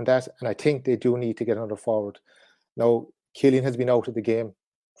to improve on that, and I think they do need to get another forward. Now, Killian has been out of the game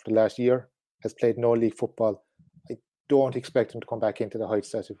for the last year, has played no league football. I don't expect him to come back into the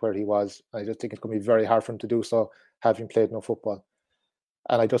heights as where he was. I just think it's going to be very hard for him to do so, having played no football.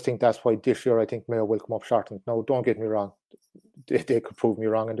 And I just think that's why this year I think Mayo will come up short. Now, don't get me wrong. They could prove me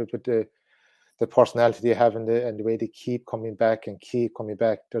wrong, and with the personality they have and the way they keep coming back,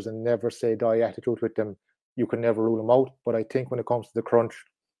 there's a never say die attitude with them. You can never rule them out. But I think when it comes to the crunch,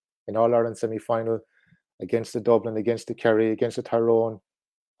 in All-Ireland semi-final, against the Dublin, against the Kerry, against the Tyrone,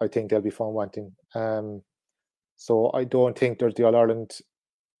 I think they'll be found wanting. So I don't think the All-Ireland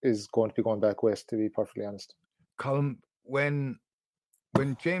is going to be going back west, to be perfectly honest. Colm, when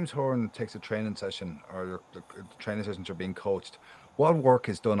James Horan takes a training session, or the training sessions are being coached, what work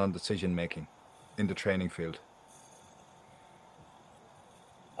is done on decision making in the training field?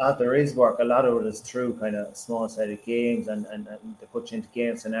 There is work. A lot of it is through kind of small-sided games, and they put you into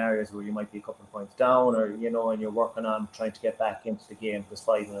game scenarios where you might be a couple of points down, or and you're working on trying to get back into the game. There's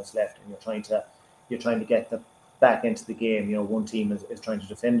 5 minutes left, and you're trying to get back into the game. One team is trying to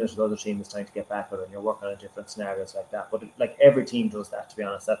defend it, the other team is trying to get back at it, and you're working on different scenarios like that. But like every team does that, to be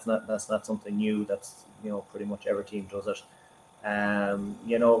honest. That's not something new. That's pretty much every team does it.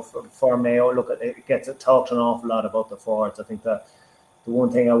 For Mayo, look, it gets talked an awful lot about the forwards. I think that the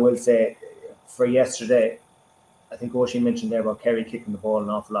one thing I will say for yesterday, I think Oisin mentioned there about Kerry kicking the ball an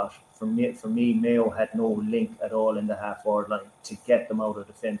awful lot. For me, Mayo had no link at all in the half-forward line to get them out of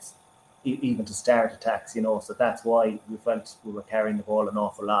defence, even to start attacks, So that's why we felt we were carrying the ball an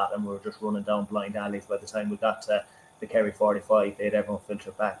awful lot, and we were just running down blind alleys. By the time we got to the Kerry 45, they had everyone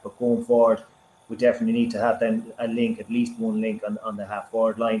filtered back. But going forward, we definitely need to have then a link, at least one link on the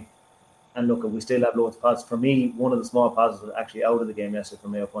half-forward line. And look, we still have loads of positives. For me, one of the small positives actually out of the game yesterday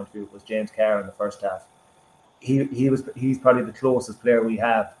from Mayo point of view was James Carr in the first half. He's probably the closest player we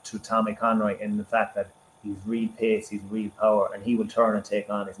have to Tommy Conroy in the fact that he's real pace, he's real power, and he will turn and take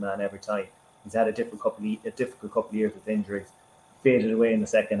on his man every time. He's had a difficult couple of years with injuries. Faded away in the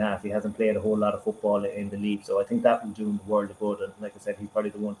second half. He hasn't played a whole lot of football in the league, so I think that will do him the world of good. And like I said, he's probably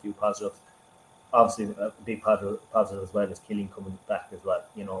the one few positives. Obviously, a big positive as well is Killian coming back as well.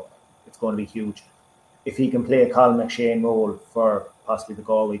 It's going to be huge. If he can play a Colin McShane role for possibly the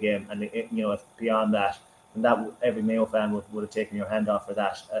Galway game, and if beyond that, and that every Mayo fan would have taken your hand off for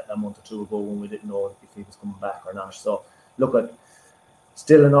that a month or two ago when we didn't know if he was coming back or not. So look at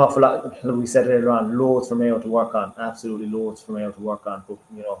still an awful lot. We said earlier on, loads for Mayo to work on. Absolutely loads for Mayo to work on.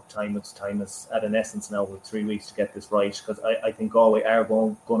 But time is at an essence now with 3 weeks to get this right, because I think Galway are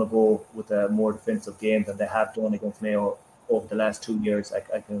going to go with a more defensive game than they have done against Mayo over the last 2 years.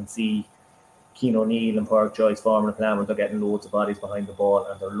 I can see Keane O'Neill and Park Joyce forming a plan where they're getting loads of bodies behind the ball,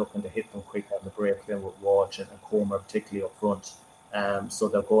 and they're looking to hit them quick on the break, then with Walsh and Comer particularly up front. So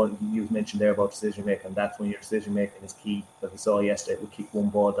they're going. You mentioned there about decision making. That's when your decision making is key. That we saw yesterday, we kicked one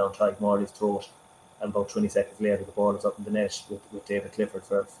ball down Tadhg Morley's throat, and about 20 seconds later, the ball is up in the net with David Clifford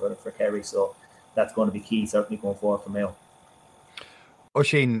for Kerry. So that's going to be key, certainly going forward for Mayo.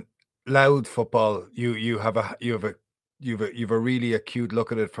 Oisin, Louth football. You have a really acute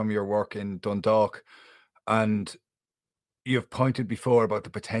look at it from your work in Dundalk, and you've pointed before about the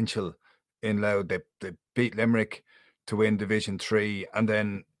potential in Louth. They beat Limerick to win Division 3, and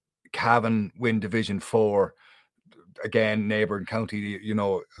then Cavan win Division 4. Again, neighbouring county,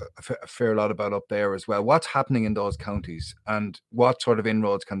 a fair lot about up there as well. What's happening in those counties, and what sort of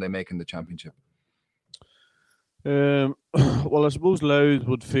inroads can they make in the championship? Well, I suppose Louth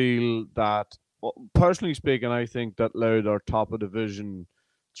would feel that, personally speaking, I think that Louth are top of Division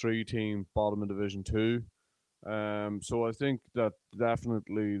 3 team, bottom of Division 2. So I think that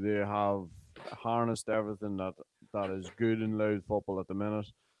definitely they have harnessed everything that is good in Louth football at the minute.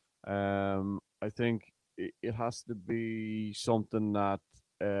 I think it has to be something that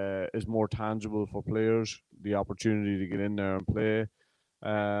is more tangible for players, the opportunity to get in there and play.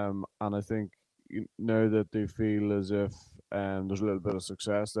 And I think now that they feel as if there's a little bit of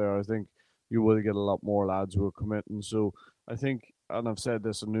success there, I think you will get a lot more lads who are committing. So I think and I've said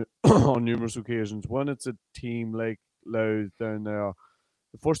this on, on numerous occasions, when it's a team like Louth down there,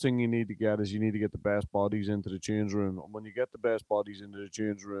 the first thing you need to get is you need to get the best bodies into the change room. And when you get the best bodies into the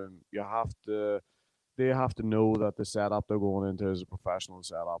change room, they have to know that the setup they're going into is a professional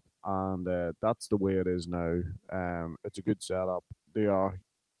setup, and that's the way it is now. It's a good setup.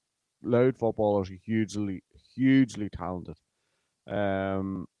 Louth footballers are hugely talented,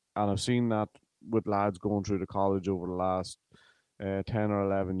 and I've seen that with lads going through the college over the last 10 or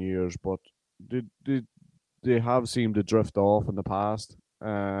 11 years, but they have seemed to drift off in the past.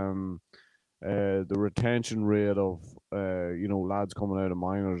 The retention rate of lads coming out of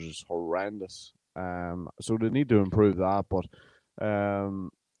minors is horrendous. So they need to improve that. But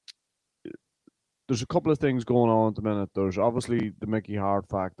there's a couple of things going on at the minute. There's obviously the Mickey Hart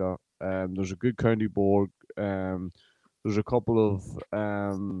factor. There's a good county board. There's a couple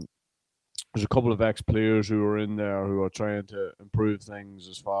of ex-players who are in there who are trying to improve things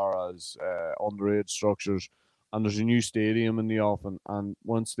as far as underage structures. And there's a new stadium in the offing. And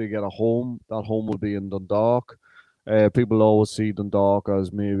once they get a home, that home will be in Dundalk. People always see Dundalk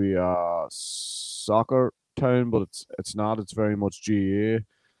as maybe a soccer town, but it's not. It's very much GAA.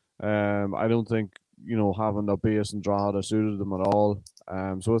 I don't think having their base in Drogheda suited them at all.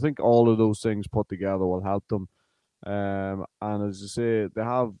 So I think all of those things put together will help them. And as I say, they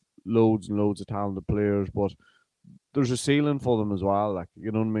have loads and loads of talented players, but there's a ceiling for them as well. Like,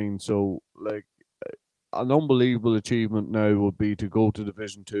 you know what I mean? So like, an unbelievable achievement now would be to go to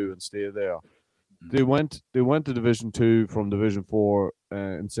Division 2 and stay there. They went to Division 2 from Division 4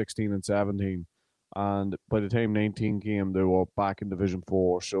 in 16 and 17, and by the time 19 came, they were back in Division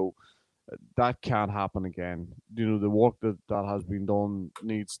 4. So that can't happen again. The work that has been done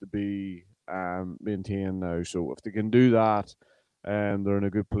needs to be maintained now. So if they can do that, they're in a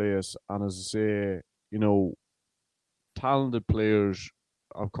good place. And as I say, talented players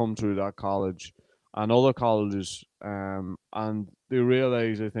have come through that college and other colleges, and they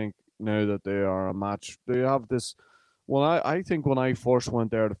realise, I think, now that they are a match. They have this. Well, I think when I first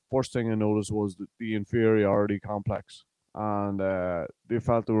went there, the first thing I noticed was the inferiority complex, and they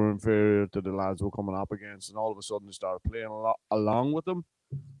felt they were inferior to the lads they were coming up against, and all of a sudden they started playing a lot along with them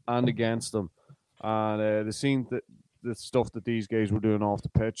and against them, and they seen the stuff that these guys were doing off the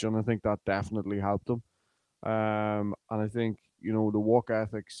pitch, and I think that definitely helped them. And I think the work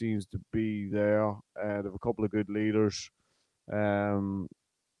ethic seems to be there. They have a couple of good leaders. They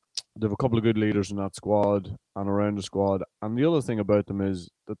have a couple of good leaders in that squad and around the squad. And the other thing about them is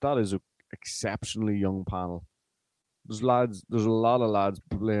that is an exceptionally young panel. There's a lot of lads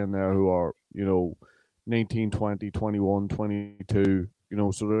playing there who are 19, 20, 21, 22.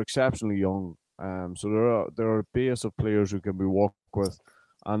 So they're exceptionally young. So there are a base of players who can be worked with,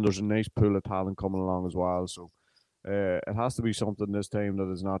 and there's a nice pool of talent coming along as well. So it has to be something this time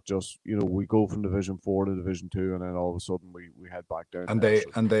that is not just we go from Division 4 to Division 2 and then all of a sudden we head back down. And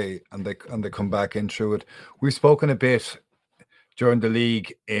they come back in through it. We've spoken a bit during the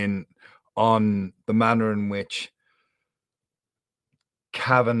league on the manner in which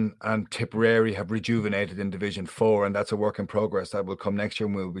Cavan and Tipperary have rejuvenated in Division 4, and that's a work in progress that will come next year,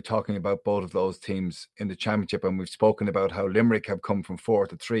 and we'll be talking about both of those teams in the championship. And we've spoken about how Limerick have come from 4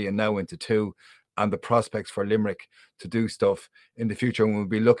 to 3 and now into 2, and the prospects for Limerick to do stuff in the future. And we'll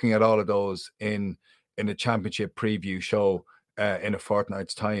be looking at all of those in a championship preview show in a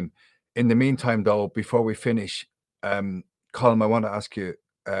fortnight's time. In the meantime, though, before we finish, Colm, I want to ask you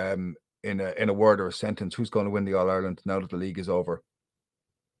in a word or a sentence, who's going to win the All-Ireland now that the league is over?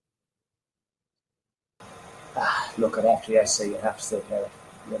 Look, after yesterday, you have to say Kerry.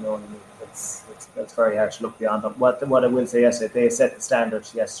 You know what I mean? It's very hard to look beyond them. What I will say yesterday, they set the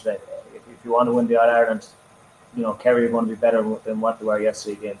standards yesterday. If you want to win the All-Ireland, Kerry are going to be better than what they were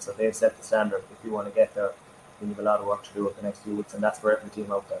yesterday again. So they've set the standard. If you want to get there, you have a lot of work to do over the next few weeks, and that's for every team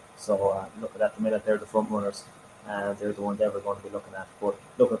out there. So look at the minute, they're the front runners, and they're the ones everyone's going to be looking at. But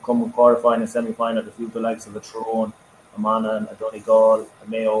look at coming quarter-final, semi-final, the few the likes of a Tyrone, a Monaghan, a Donegal, a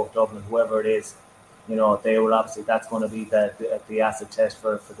Mayo, Dublin, whoever it is. They will obviously, that's going to be the acid test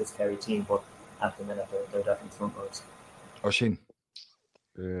for this Kerry team, but at the minute they're definitely front runners. Oisín.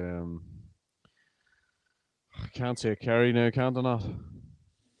 I can't say Kerry now, can't I not?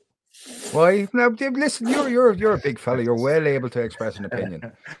 Why? No, listen, you're a big fella. You're well able to express an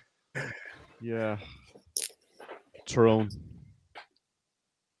opinion. Yeah. Tyrone.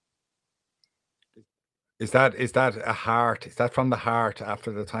 Is that a heart? Is that from the heart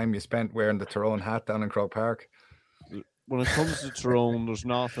after the time you spent wearing the Tyrone hat down in Croke Park? When it comes to Tyrone, there's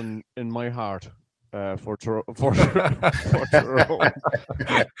nothing in my heart for Tyrone.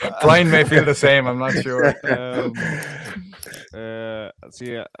 Brian may feel the same. I'm not sure.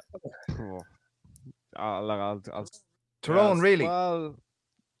 See, I'll Tyrone, really? Well,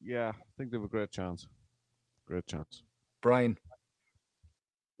 yeah, I think they have a great chance. Great chance. Brian.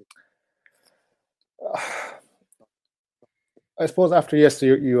 I suppose after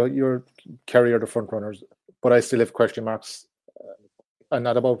yesterday, you're Kerry are the front runners, but I still have question marks, and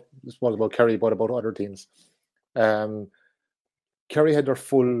not about Kerry, but about other teams. Kerry had their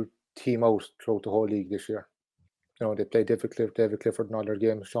full team out throughout the whole league this year. You know, they played David Clifford in all their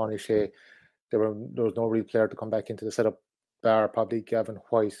games, Sean O'Shea. There was no real player to come back into the setup, bar probably Gavin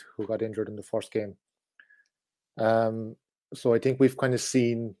White, who got injured in the first game. So I think we've kind of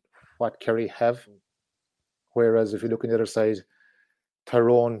seen what Kerry have. Whereas if you look on the other side,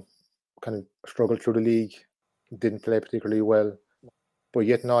 Tyrone kind of struggled through the league, didn't play particularly well. But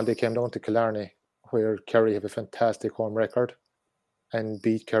yet and all, they came down to Killarney, where Kerry have a fantastic home record and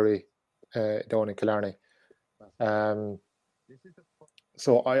beat Kerry down in Killarney.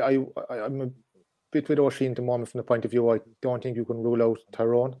 So I'm a bit with Oisin at the moment from the point of view, I don't think you can rule out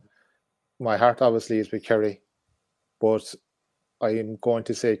Tyrone. My heart obviously is with Kerry, but I am going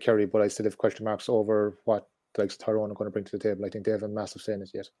to say Kerry, but I still have question marks over what Tyrone are going to bring to the table. I think they have a massive say in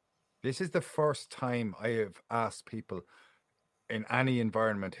it yet. This is the first time I have asked people in any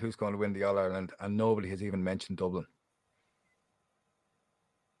environment who's going to win the All-Ireland, and nobody has even mentioned Dublin.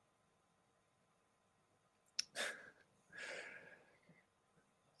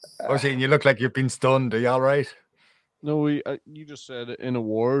 Oisin, you look like you've been stunned. Are you all right? No, you just said it in a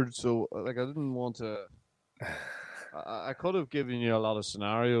word, so I didn't want to. I could have given you a lot of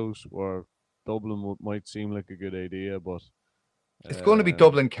scenarios where Dublin might seem like a good idea, but it's going to be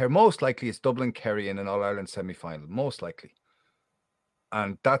Dublin Kerry. Most likely, it's Dublin Kerry in an All-Ireland semi-final. Most likely,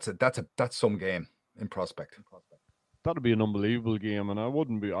 and that's some game in prospect. That'd be an unbelievable game, and I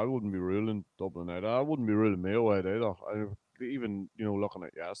wouldn't be ruling Dublin out. I wouldn't be ruling Mayo out either. Even looking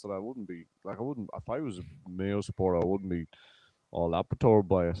at yesterday, I wouldn't if I was a Mayo supporter, I wouldn't be all that perturbed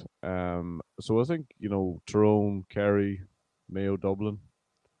by it. So I think Tyrone, Kerry, Mayo, Dublin.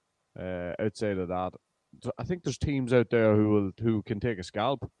 Outside of that, I think there's teams out there who can take a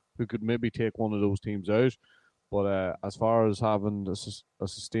scalp, who could maybe take one of those teams out. But as far as having a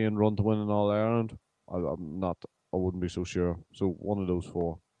sustained run to win an All-Ireland, I wouldn't be so sure. So one of those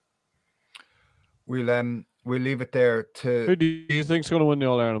four. We'll leave it there. Who do you think's going to win the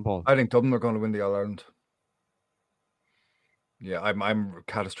All-Ireland, Paul? I think Dublin are going to win the All-Ireland. Yeah, I'm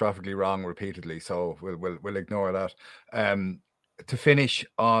catastrophically wrong repeatedly, so we'll ignore that. To finish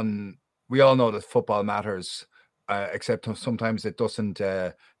on, we all know that football matters, except sometimes it doesn't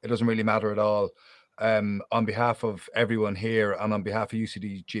really matter at all. On behalf of everyone here and on behalf of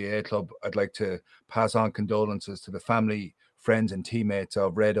UCD GAA Club, I'd like to pass on condolences to the family, friends and teammates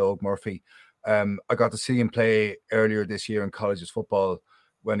of Red Oak Murphy. I got to see him play earlier this year in colleges football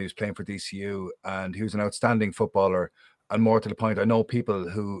when he was playing for DCU, and he was an outstanding footballer. And more to the point, I know people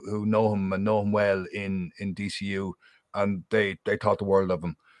who know him and know him well in DCU, and they thought the world of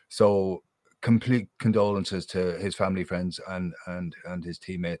him. So complete condolences to his family, friends, and his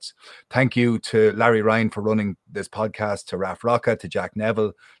teammates. Thank you to Larry Ryan for running this podcast, to Raf Rocca, to Jack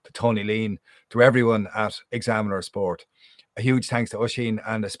Neville, to Tony Lean, to everyone at Examiner Sport. A huge thanks to Oisin,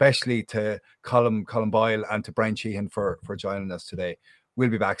 and especially to Colin Boyle and to Brian Sheehan for joining us today. We'll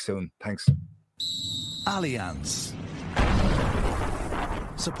be back soon. Thanks. Allianz,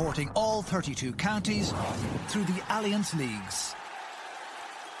 supporting all 32 counties through the Allianz Leagues.